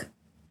like,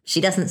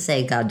 she doesn't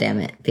say "God damn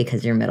it"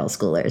 because you're middle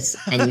schoolers,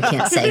 and you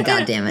can't say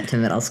 "God damn it" to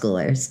middle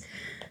schoolers.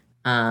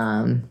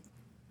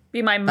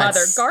 Be my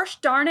mother. Gosh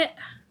darn it.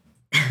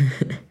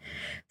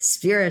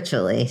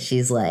 Spiritually,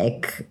 she's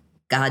like,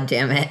 God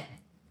damn it,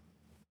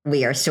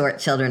 we are short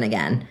children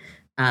again.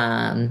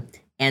 And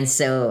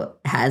so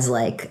has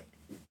like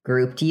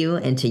grouped you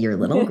into your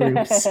little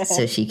groups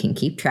so she can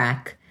keep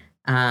track.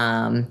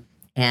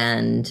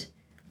 And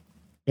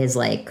is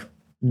like,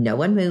 no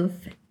one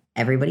move.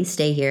 Everybody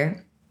stay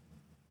here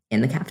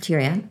in the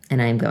cafeteria.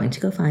 And I'm going to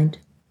go find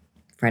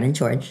Fred and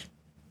George.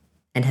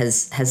 And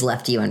has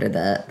left you under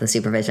the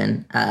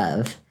supervision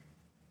of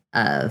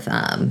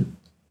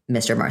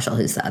Mr. Marshall,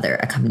 who's the other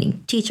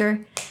accompanying teacher.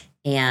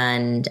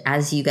 And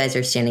as you guys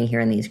are standing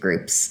here in these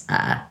groups,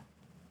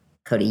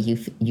 Cody,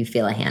 you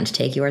feel a hand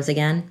take yours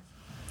again.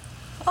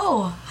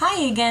 Oh,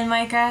 hi again,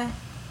 Micah.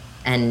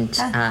 And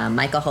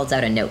Micah holds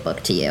out a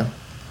notebook to you.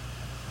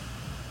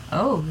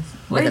 Oh,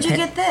 where did you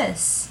get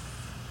this?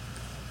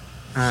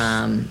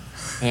 And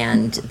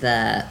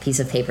the piece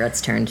of paper it's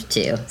turned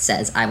to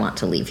says, I want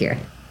to leave here.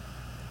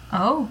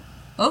 Oh,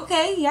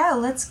 okay, yeah,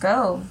 let's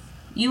go.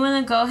 You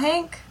want to go,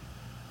 Hank?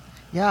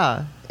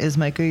 Yeah. Is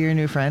Micah your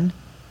new friend?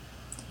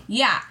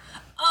 Yeah.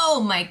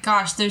 Oh my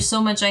gosh, there's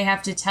so much I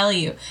have to tell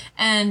you.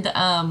 And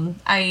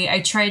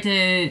I try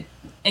to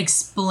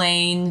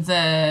explain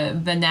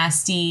the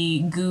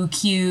nasty goo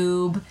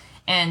cube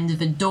and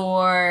the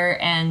door,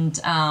 and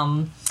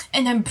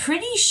I'm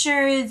pretty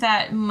sure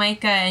that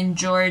Micah and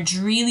George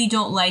really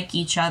don't like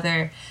each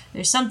other.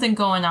 There's something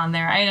going on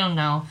there. I don't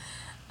know.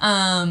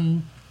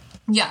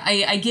 Yeah,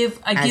 I give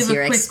a quick recap. As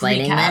you're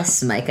explaining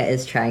this, Micah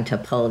is trying to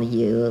pull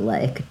you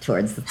like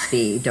towards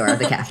the door of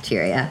the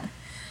cafeteria.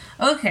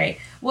 Okay,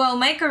 well,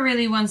 Micah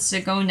really wants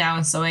to go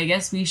now, so I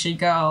guess we should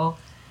go.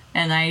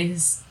 And I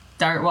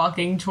start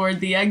walking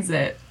toward the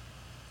exit.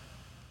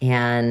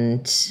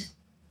 And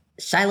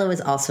Shiloh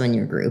is also in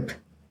your group,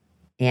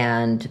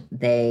 and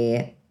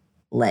they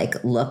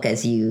like look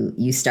as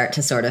you start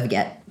to sort of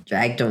get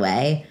dragged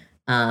away,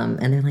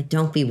 and they're like,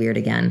 "Don't be weird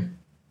again.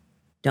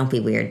 Don't be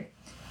weird."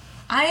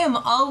 I am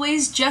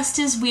always just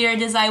as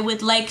weird as I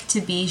would like to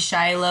be,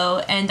 Shiloh,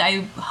 and I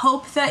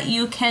hope that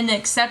you can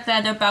accept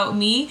that about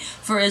me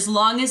for as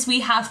long as we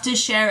have to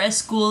share a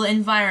school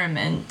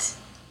environment.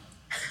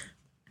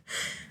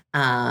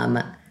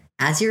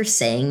 As you're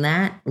saying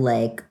that,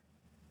 like,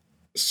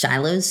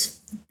 Shiloh's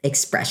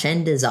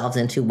expression dissolves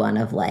into one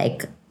of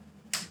like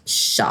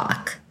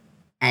shock,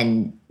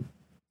 and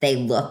they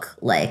look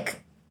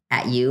like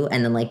at you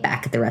and then like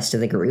back at the rest of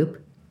the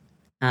group.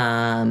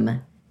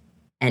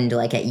 And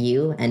like at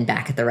you and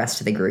back at the rest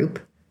of the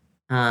group.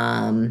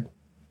 And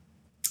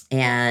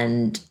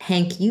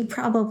Hank, you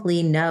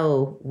probably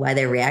know why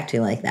they're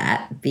reacting like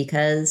that,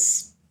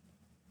 because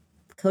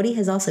Cody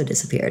has also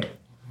disappeared.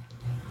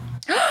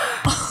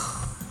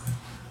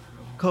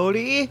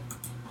 Cody?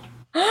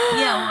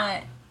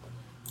 Yeah,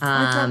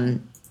 what?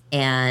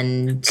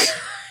 And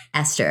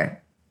Esther,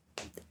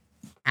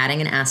 adding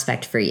an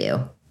aspect for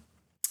you.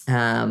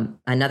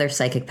 Another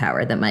psychic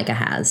power that Micah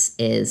has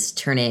is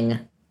turning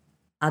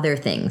other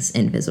things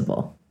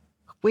invisible.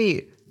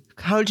 Wait,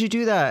 how'd you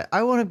do that?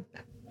 I want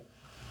to...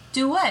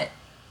 Do what?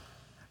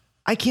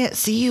 I can't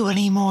see you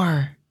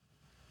anymore.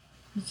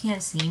 You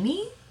can't see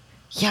me?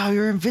 Yeah,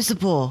 you're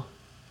invisible.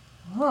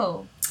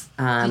 Whoa.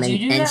 And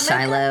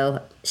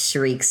Shiloh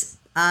shrieks,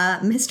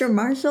 Mr.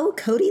 Marshall,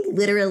 Cody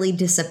literally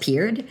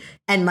disappeared.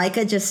 And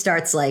Micah just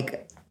starts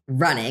like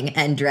running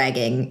and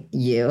dragging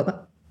you,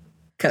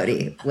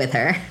 Cody, with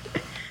her.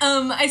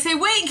 I say,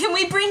 wait, can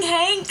we bring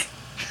Hank?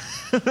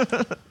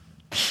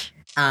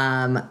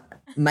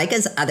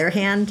 Micah's other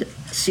hand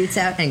shoots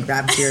out and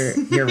grabs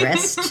your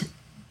wrist,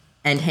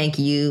 and Hank,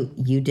 you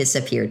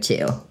disappear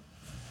too.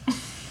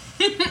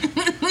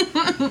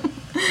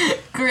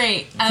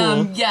 Great.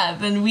 Cool. Yeah,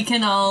 then we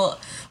can all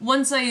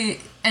once I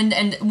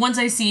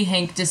see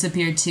Hank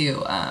disappear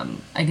too, I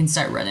can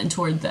start running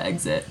toward the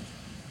exit.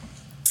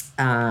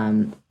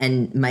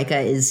 And Micah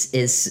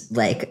is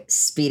like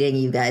speeding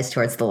you guys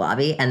towards the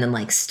lobby and then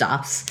like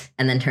stops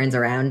and then turns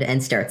around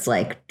and starts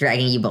like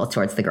dragging you both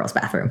towards the girls'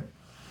 bathroom.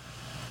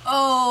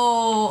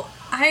 Oh,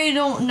 I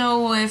don't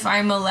know if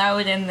I'm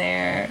allowed in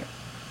there.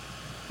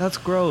 That's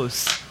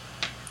gross.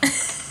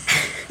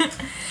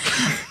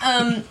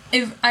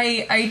 If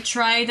I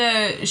try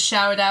to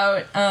shout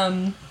out,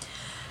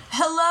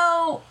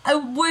 hello,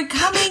 we're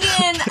coming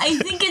in. I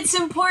think it's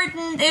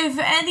important if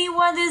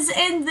anyone is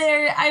in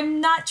there. I'm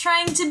not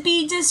trying to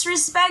be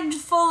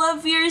disrespectful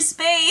of your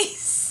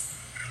space.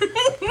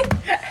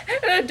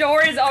 The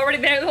door is already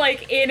there,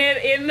 like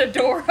in the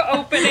door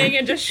opening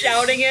and just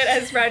shouting it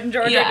as Fred and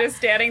George are just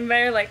standing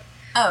there, like.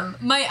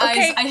 My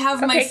eyes. I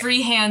have my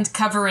free hand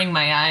covering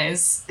my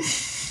eyes.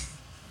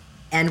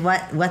 And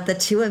what the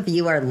two of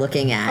you are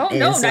looking at I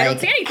don't see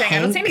anything. I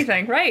don't see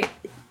anything. Right.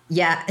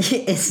 Yeah,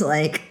 it's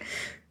like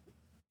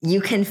you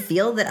can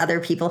feel that other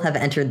people have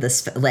entered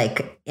this,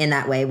 like in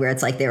that way where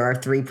it's like there are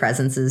three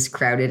presences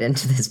crowded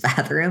into this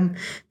bathroom,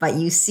 but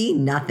you see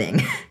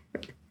nothing.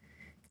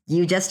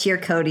 You just hear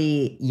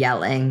Cody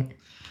yelling.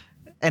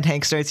 And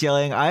Hank starts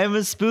yelling, "I am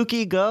a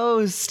spooky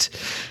ghost.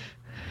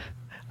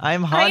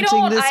 I'm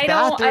haunting this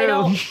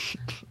bathroom."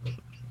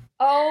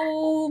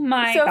 Oh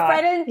my God. God. So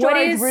Fred and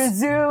George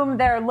resume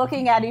their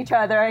looking at each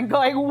other and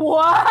going,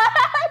 what?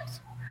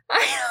 I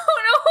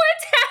don't know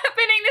what's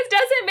happening. This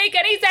doesn't make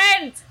any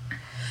sense.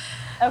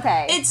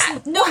 Okay.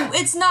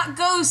 It's not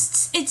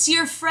ghosts. It's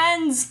your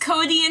friends,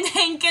 Cody and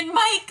Hank and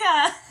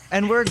Micah.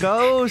 And we're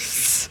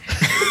ghosts.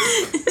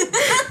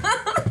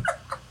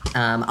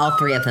 All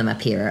three of them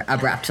appear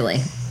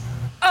abruptly.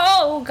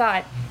 Oh,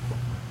 God.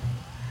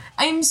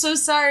 I'm so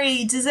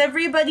sorry. Does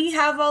everybody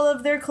have all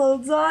of their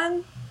clothes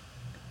on?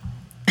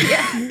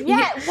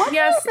 Yeah, what do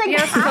you think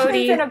happens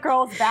Cody. in a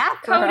girl's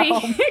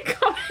bathroom?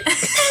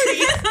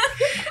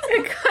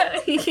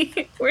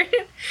 Cody.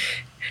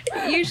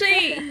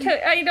 Usually,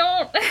 I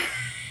don't...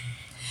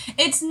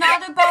 It's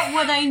not about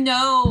what I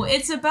know.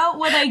 It's about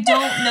what I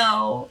don't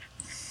know.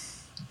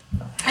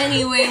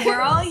 Anyway, we're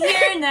all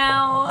here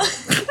now.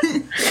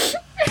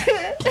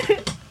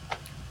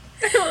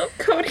 I love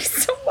Cody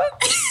so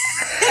much.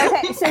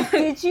 Okay, so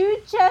did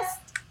you just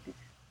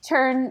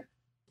turn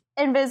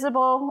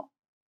invisible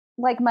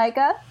like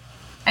Micah?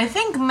 I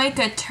think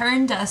Micah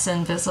turned us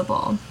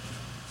invisible.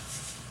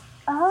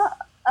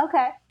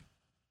 Okay.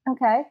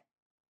 Okay.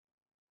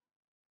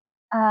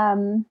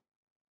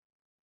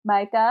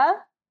 Micah?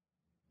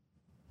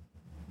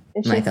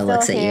 Is she Micah still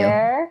looks at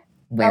here?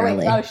 you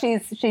warily. Oh,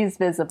 she's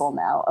visible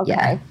now.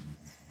 Okay.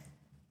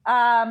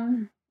 Yeah.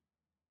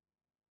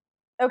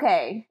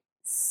 Okay.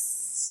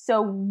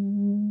 So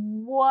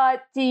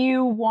what do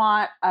you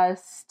want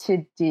us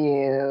to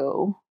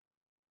do?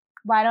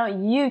 Why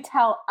don't you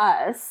tell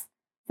us,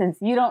 since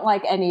you don't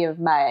like any of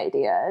my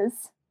ideas?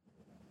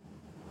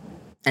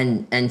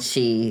 And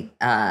she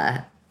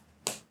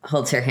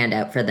holds her hand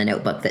out for the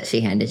notebook that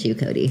she handed you,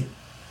 Cody.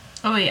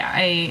 Oh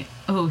yeah,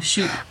 oh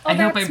shoot. I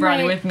hope I brought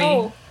it with me.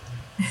 Oh.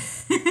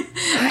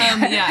 I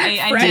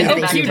Fred, did.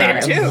 I hope you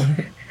did too.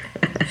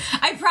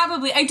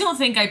 I don't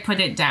think I put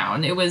it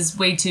down. It was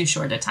way too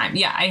short a time.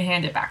 Yeah, I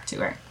hand it back to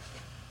her.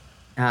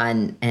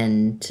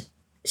 And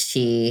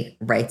she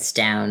writes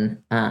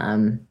down,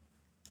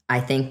 I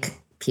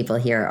think people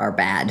here are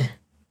bad.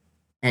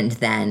 And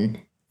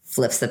then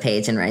flips the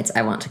page and writes,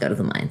 I want to go to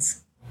the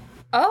mines.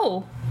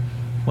 Oh.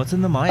 What's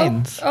in the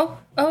mines?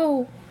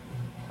 Oh.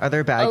 Are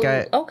there bad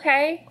guys?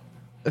 Okay.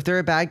 If there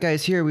are bad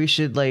guys here, we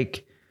should,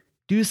 like,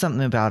 do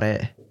something about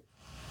it.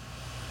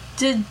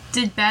 Did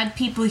bad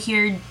people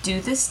here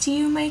do this to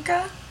you,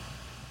 Micah?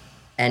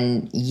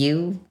 And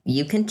you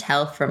can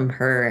tell from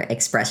her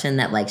expression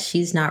that, like,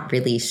 she's not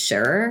really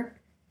sure,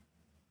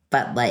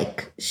 but,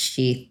 like,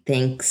 she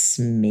thinks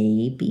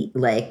maybe,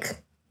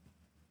 like,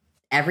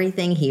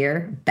 everything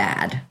here,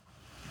 bad.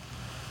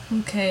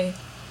 Okay.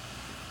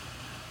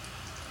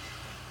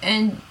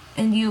 And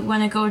you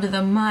want to go to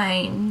the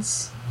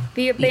mines?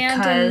 The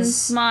abandoned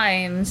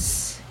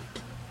mines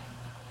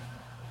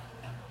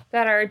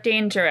that are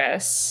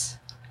dangerous.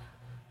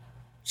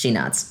 She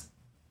nods.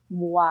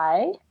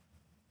 Why?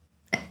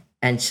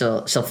 And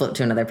she'll flip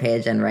to another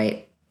page and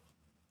write,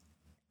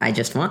 I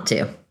just want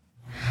to.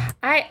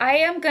 I'm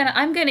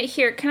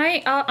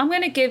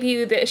gonna give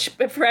you this.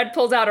 Fred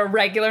pulls out a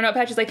regular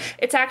notepad. She's like,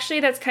 it's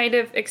actually, that's kind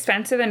of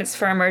expensive and it's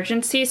for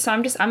emergency. So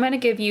I'm gonna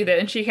give you that.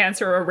 And she hands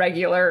her a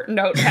regular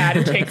notepad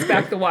and takes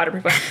back the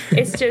waterproof one.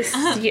 It's just,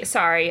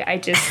 sorry.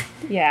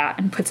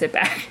 And puts it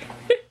back.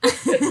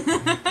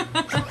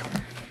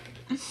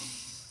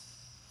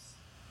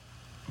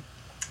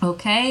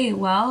 Okay,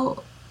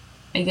 well,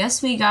 I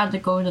guess we got to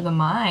go to the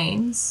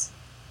mines.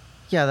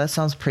 Yeah, that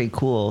sounds pretty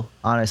cool,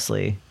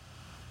 honestly.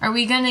 Are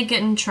we gonna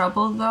get in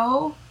trouble,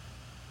 though?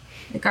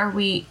 Like,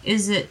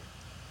 is it...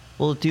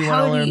 Well, do you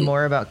want to learn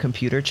more about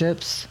computer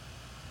chips?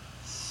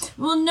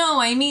 Well, no,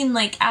 I mean,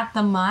 like, at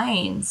the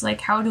mines.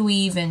 Like, how do we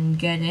even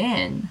get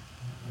in?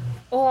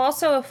 Well,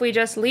 also, if we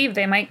just leave,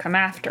 they might come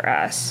after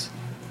us.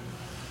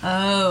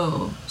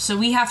 Oh, so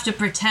we have to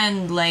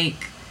pretend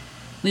like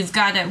we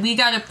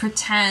gotta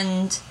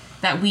pretend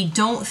that we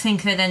don't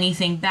think that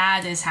anything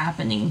bad is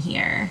happening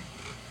here,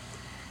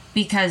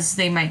 because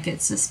they might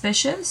get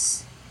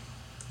suspicious.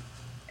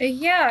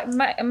 Yeah,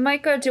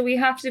 Micah, do we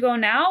have to go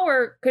now,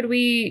 or could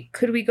we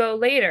go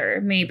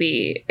later?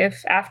 Maybe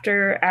if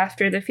after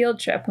the field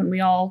trip when we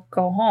all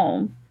go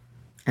home.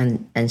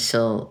 And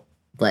she'll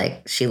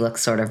she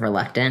looks sort of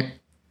reluctant,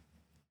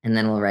 and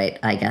then we'll write,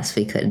 I guess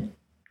we could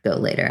go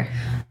later.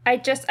 I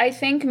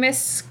think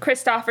Miss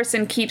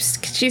Christopherson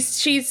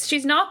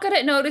she's not good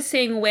at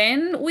noticing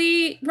when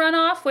we run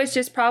off, which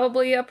is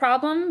probably a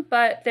problem,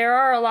 but there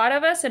are a lot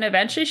of us and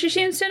eventually she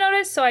seems to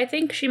notice, so I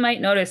think she might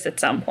notice at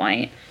some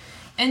point.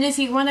 And if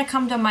you want to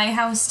come to my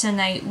house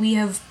tonight, we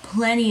have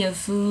plenty of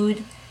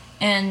food,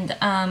 and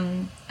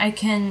I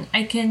can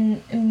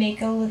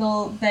make a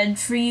little bed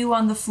for you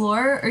on the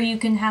floor, or you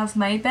can have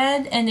my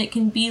bed, and it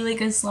can be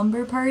like a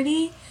slumber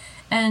party.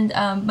 And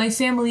my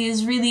family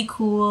is really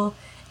cool,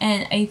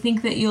 and I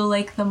think that you'll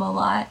like them a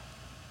lot.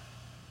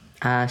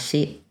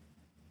 She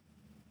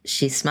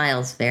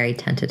smiles very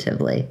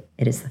tentatively.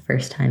 It is the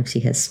first time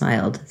she has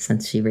smiled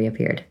since she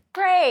reappeared.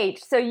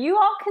 Great. So you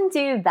all can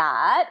do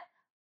that.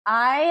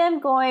 I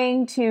am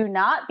going to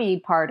not be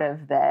part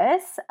of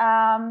this.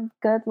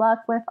 Good luck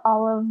with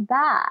all of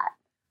that.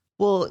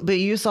 Well, but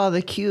you saw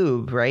the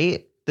cube,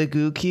 right? The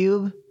goo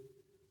cube?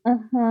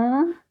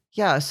 Mm-hmm.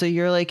 Yeah, so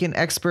you're like an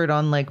expert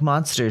on like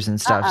monsters and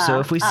stuff.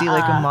 So if we see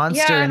like a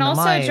monster in and the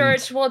also mind,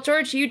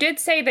 George, you did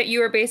say that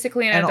you were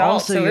basically an and adult,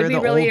 also so it would be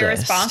you're the really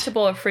oldest.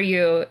 irresponsible for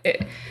you.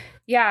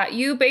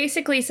 You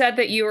basically said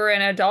that you were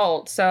an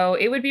adult, so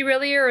it would be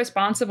really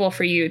irresponsible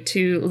for you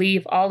to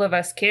leave all of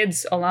us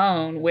kids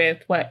alone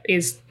with what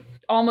is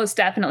almost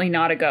definitely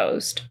not a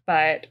ghost.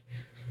 But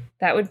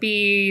that would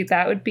be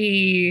not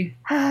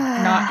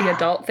the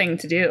adult thing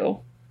to do,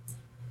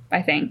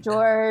 I think.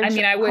 George, I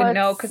mean, I wouldn't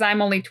know because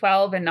I'm only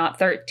 12 and not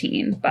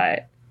 13,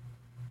 but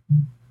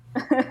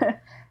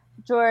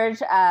George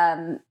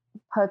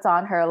puts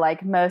on her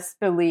like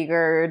most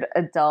beleaguered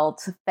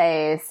adult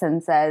face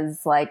and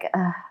says like,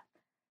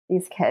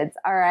 these kids,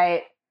 all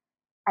right,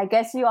 I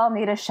guess you all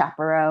need a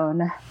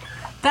chaperone.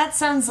 That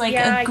sounds like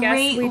a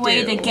great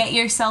way to get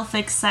yourself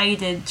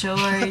excited, George.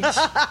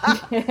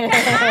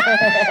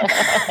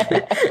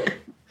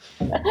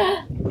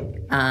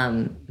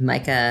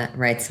 Micah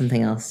writes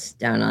something else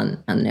down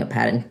on a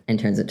notepad and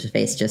turns it to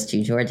face just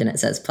you, George, and it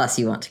says, "Plus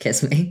you want to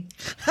kiss me."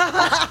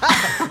 Not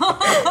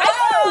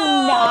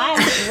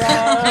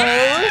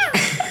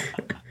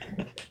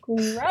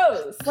gross.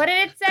 Gross. what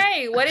did it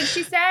say? What did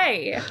she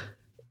say?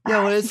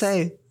 yeah, what did it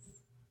say?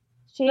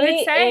 What did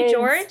it say,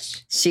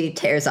 George? She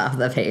tears off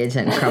the page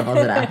and crumbles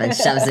it up and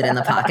shoves it in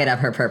the pocket of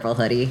her purple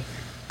hoodie.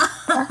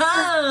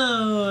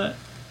 Oh.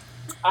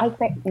 I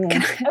think.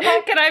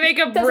 Can I make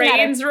a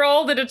brains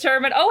roll to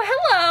determine? Oh,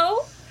 hello.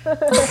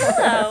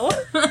 Hello.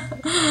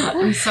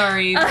 I'm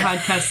sorry,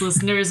 podcast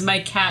listeners. My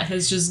cat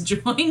has just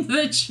joined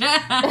the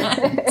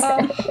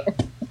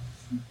chat.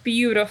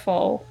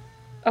 Beautiful.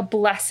 A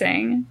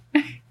blessing.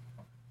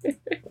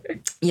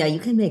 Yeah, you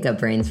can make a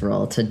brains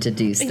roll to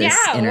deduce this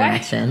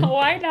interaction.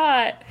 Why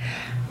not?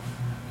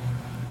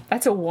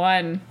 That's a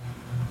 1.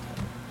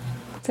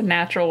 It's a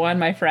natural 1,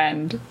 my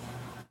friend.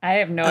 I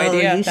have no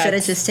idea. You should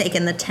have just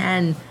taken the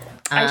 10.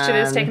 I should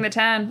have just taken the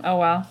 10. Oh,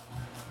 well.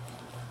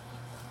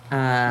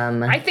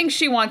 I think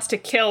she wants to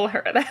kill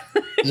her.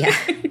 Yeah.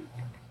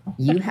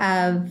 You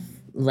have,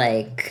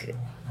 like,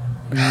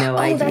 no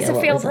idea that's a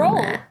what failed was on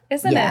roll, that.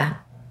 isn't it?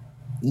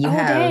 You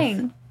have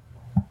dang.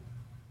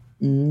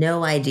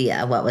 no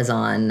idea what was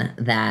on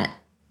that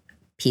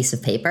piece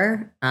of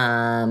paper.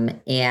 And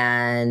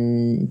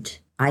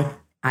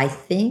I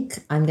think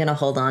I'm going to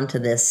hold on to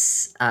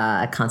this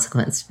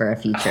consequence for a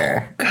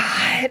future. Oh,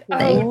 God.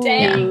 thing. Oh,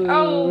 dang. Yeah.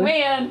 Oh,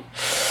 man.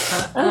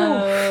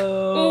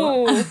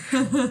 Oh.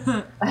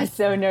 Ooh. That's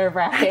so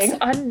nerve-wracking. It's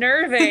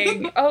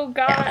unnerving. Oh,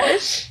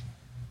 gosh.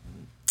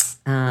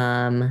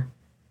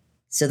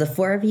 So the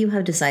 4 of you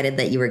have decided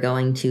that you are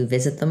going to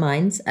visit the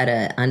mines at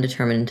an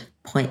undetermined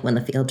point when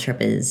the field trip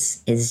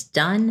is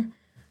done.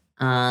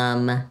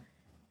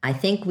 I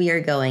think we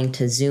are going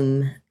to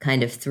zoom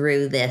kind of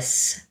through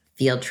this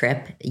field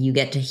trip. You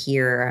get to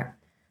hear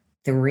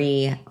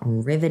 3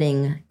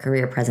 riveting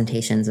career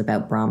presentations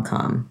about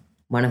Bromcom.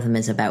 One of them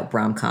is about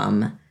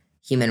Bromcom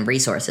Human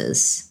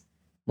Resources.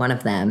 One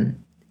of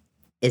them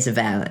is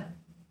about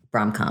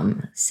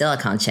Bromcom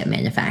silicon chip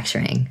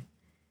manufacturing.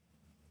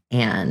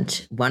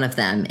 And one of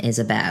them is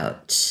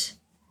about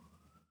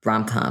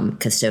Bromcom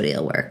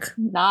custodial work.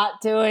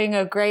 Not doing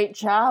a great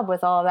job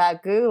with all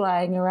that goo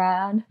lying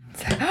around.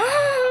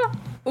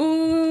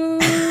 Ooh.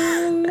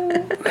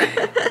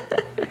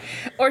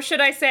 Or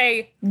should I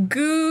say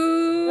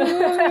goo?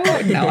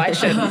 No, I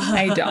shouldn't.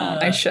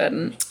 I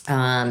shouldn't.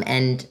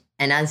 And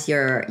as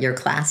your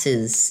class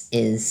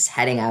is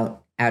heading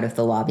out of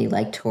the lobby,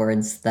 like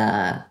towards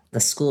the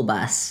school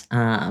bus,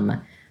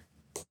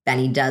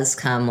 Benny does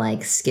come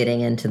like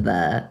skidding into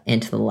the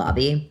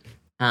lobby.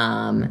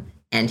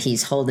 And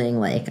he's holding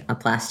like a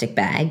plastic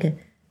bag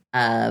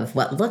of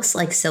what looks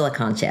like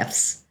silicon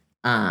chips.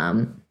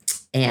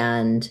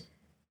 And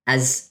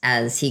as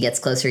he gets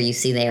closer, you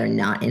see they are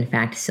not in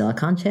fact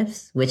silicon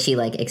chips, which he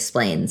like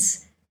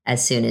explains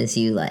as soon as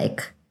you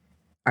like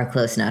are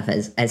close enough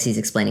as he's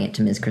explaining it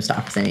to Ms.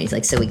 Christopherson. He's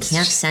like, so we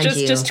can't send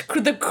you just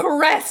the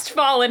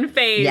crestfallen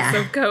face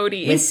of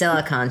Cody with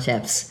silicon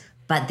chips,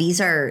 but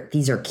these are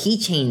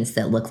keychains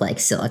that look like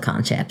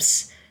silicon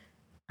chips.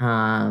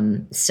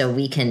 So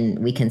we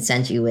can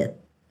send you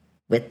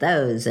with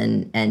those,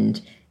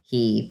 and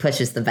he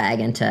pushes the bag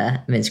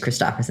into Ms.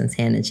 Christopherson's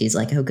hand, and she's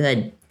like, oh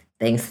good,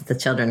 things that the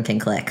children can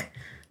click.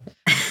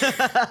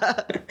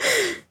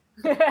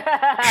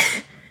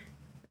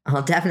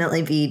 I'll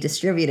definitely be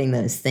distributing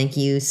those. Thank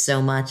you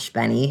so much,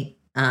 Benny.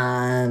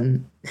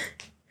 And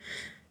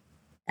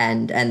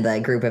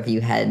the group of you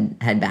head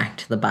back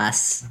to the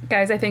bus.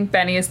 Guys, I think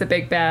Benny is the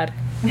big bad.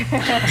 I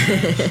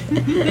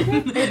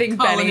think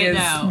Benny is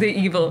the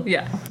evil.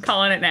 Yeah,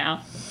 calling it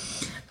now.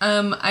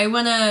 I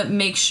want to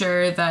make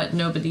sure that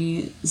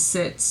nobody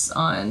sits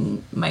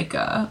on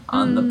Micah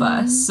on the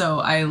bus, so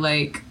I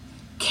like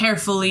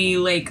carefully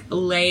like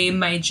lay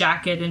my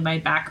jacket and my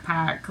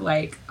backpack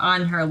like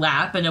on her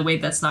lap in a way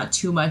that's not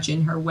too much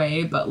in her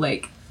way, but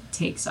like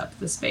takes up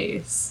the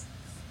space.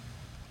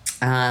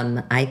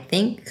 I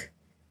think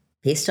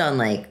based on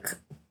like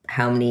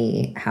how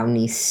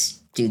many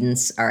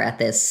students are at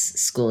this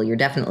school, you're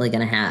definitely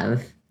going to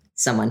have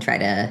someone try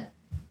to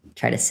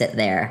sit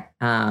there.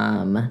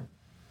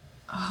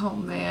 Oh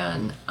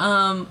man.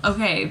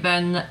 Okay,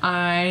 then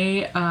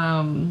I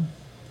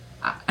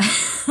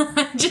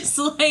just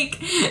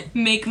like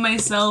make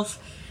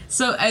myself,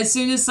 so as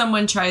soon as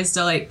someone tries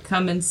to like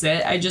come and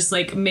sit, I just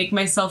like make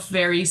myself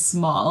very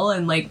small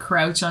and like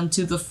crouch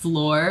onto the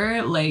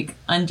floor like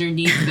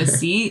underneath the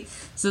seat,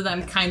 so that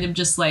I'm kind of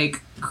just like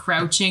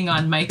crouching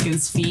on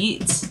Micah's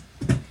feet.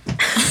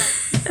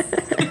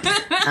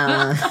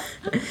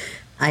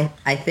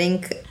 I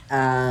think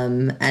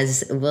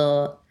as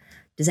well,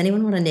 does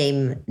anyone want to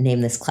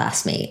name this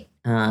classmate?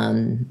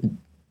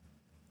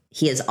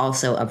 He is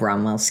also a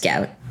Bromwell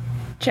Scout.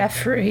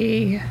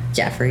 Jeffrey.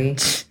 I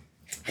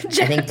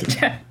think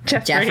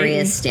Jeffrey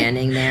is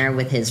standing there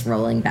with his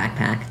rolling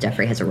backpack.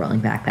 Jeffrey has a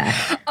rolling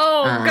backpack.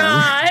 Oh,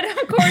 God.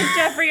 Of course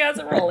Jeffrey has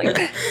a rolling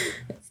backpack.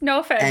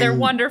 No offense. They're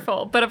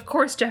wonderful. But of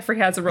course Jeffrey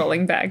has a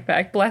rolling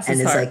backpack. Bless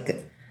his heart. And is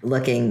like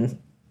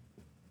looking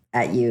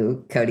at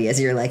you, Cody,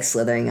 as you're like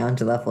slithering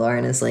onto the floor,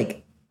 and is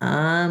like,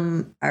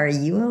 are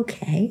you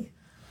okay?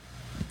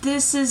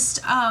 This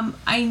is,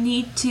 I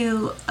need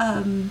to,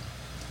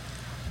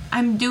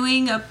 I'm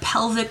doing a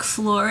pelvic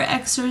floor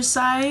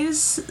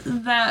exercise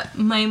that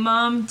my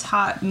mom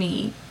taught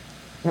me.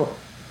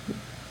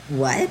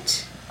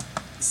 What?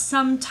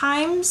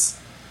 Sometimes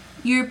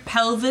your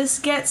pelvis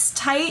gets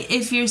tight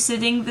if you're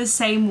sitting the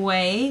same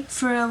way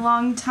for a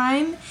long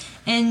time.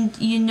 And,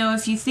 you know,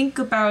 if you think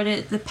about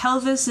it, the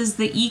pelvis is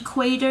the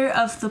equator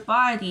of the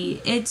body.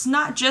 It's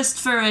not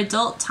just for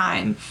adult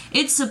time.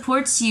 It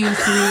supports you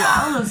through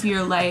all of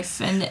your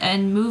life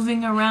and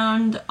moving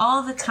around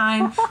all the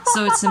time.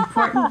 So it's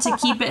important to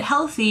keep it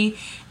healthy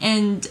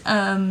and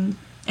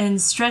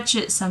stretch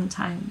it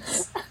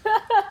sometimes.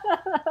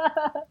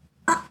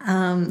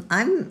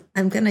 I'm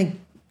gonna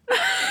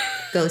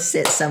go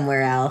sit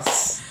somewhere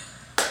else.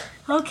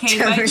 Okay,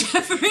 bye,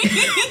 Jeffrey.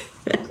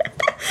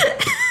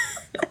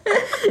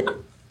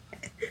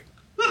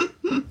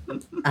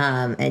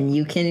 And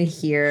you can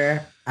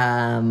hear,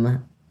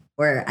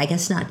 or I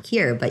guess not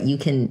hear, but you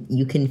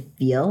can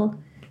feel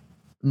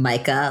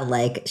Micah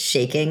like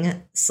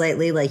shaking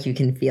slightly, like you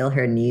can feel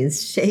her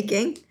knees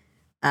shaking,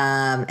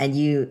 and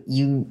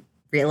you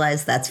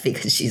realize that's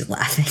because she's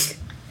laughing.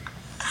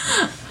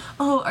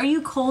 Oh, are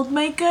you cold,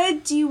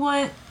 Micah? Do you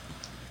want?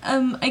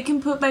 I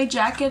can put my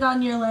jacket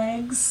on your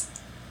legs.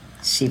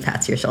 She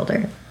pats your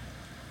shoulder.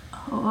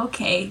 Oh,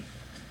 okay.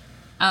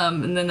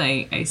 And then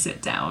I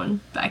sit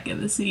down back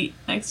in the seat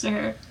next to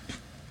her.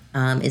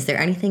 Is there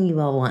anything you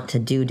all want to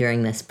do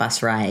during this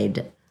bus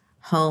ride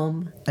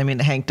home? I mean,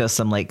 Hank does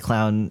some like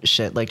clown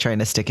shit, like trying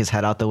to stick his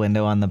head out the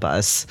window on the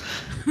bus.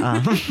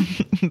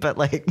 But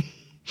like,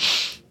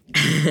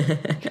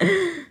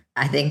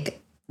 I think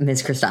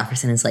Ms.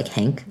 Christopherson is like,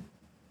 Hank,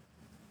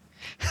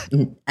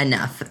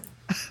 enough.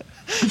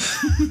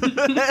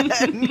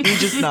 And he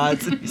just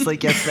nods and he's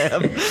like, yes,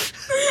 ma'am.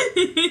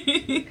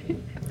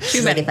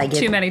 Too many.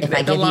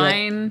 The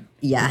line.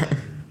 Yeah.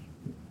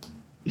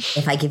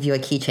 If I give you a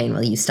keychain,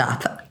 will you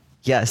stop?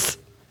 Yes.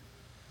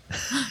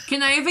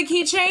 Can I have a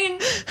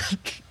keychain?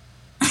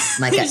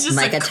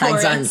 Micah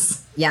tugs on.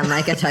 Yeah,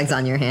 Micah tugs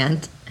on your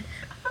hand.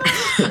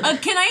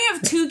 Can I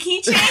have 2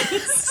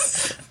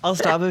 keychains? I'll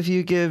stop if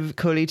you give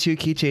Cody 2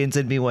 keychains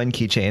and me 1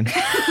 keychain.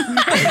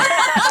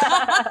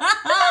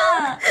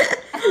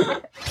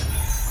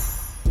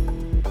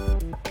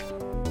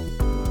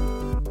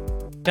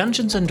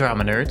 Dungeons &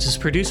 Drama Nerds is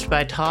produced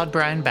by Todd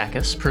Brian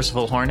Backus,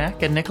 Percival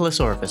Hornack, and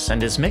Nicholas Orvis,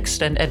 and is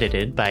mixed and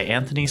edited by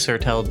Anthony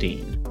Sertel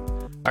Dean.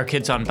 Our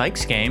Kids on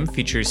Bikes game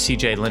features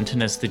CJ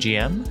Linton as the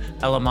GM,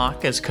 Ella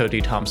Mock as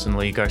Cody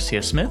Thompson-Lee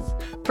Garcia-Smith,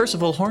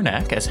 Percival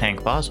Hornack as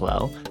Hank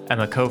Boswell,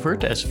 Emma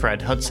Covert as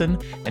Fred Hudson,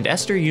 and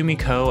Esther Yumi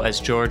Ko as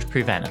George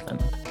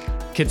Privanathan.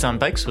 Kids on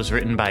Bikes was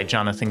written by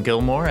Jonathan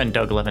Gilmore and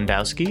Doug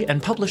Lewandowski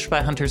and published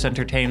by Hunters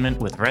Entertainment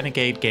with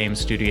Renegade Game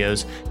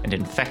Studios and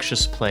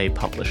Infectious Play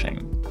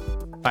Publishing.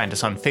 Find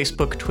us on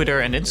Facebook, Twitter,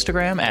 and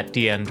Instagram at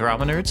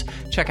DNDramaNerds.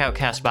 Check out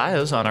cast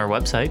bios on our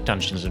website,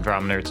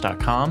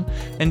 DungeonsandDramaNerds.com,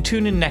 and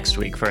tune in next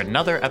week for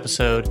another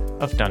episode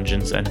of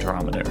Dungeons and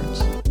Drama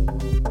Nerds.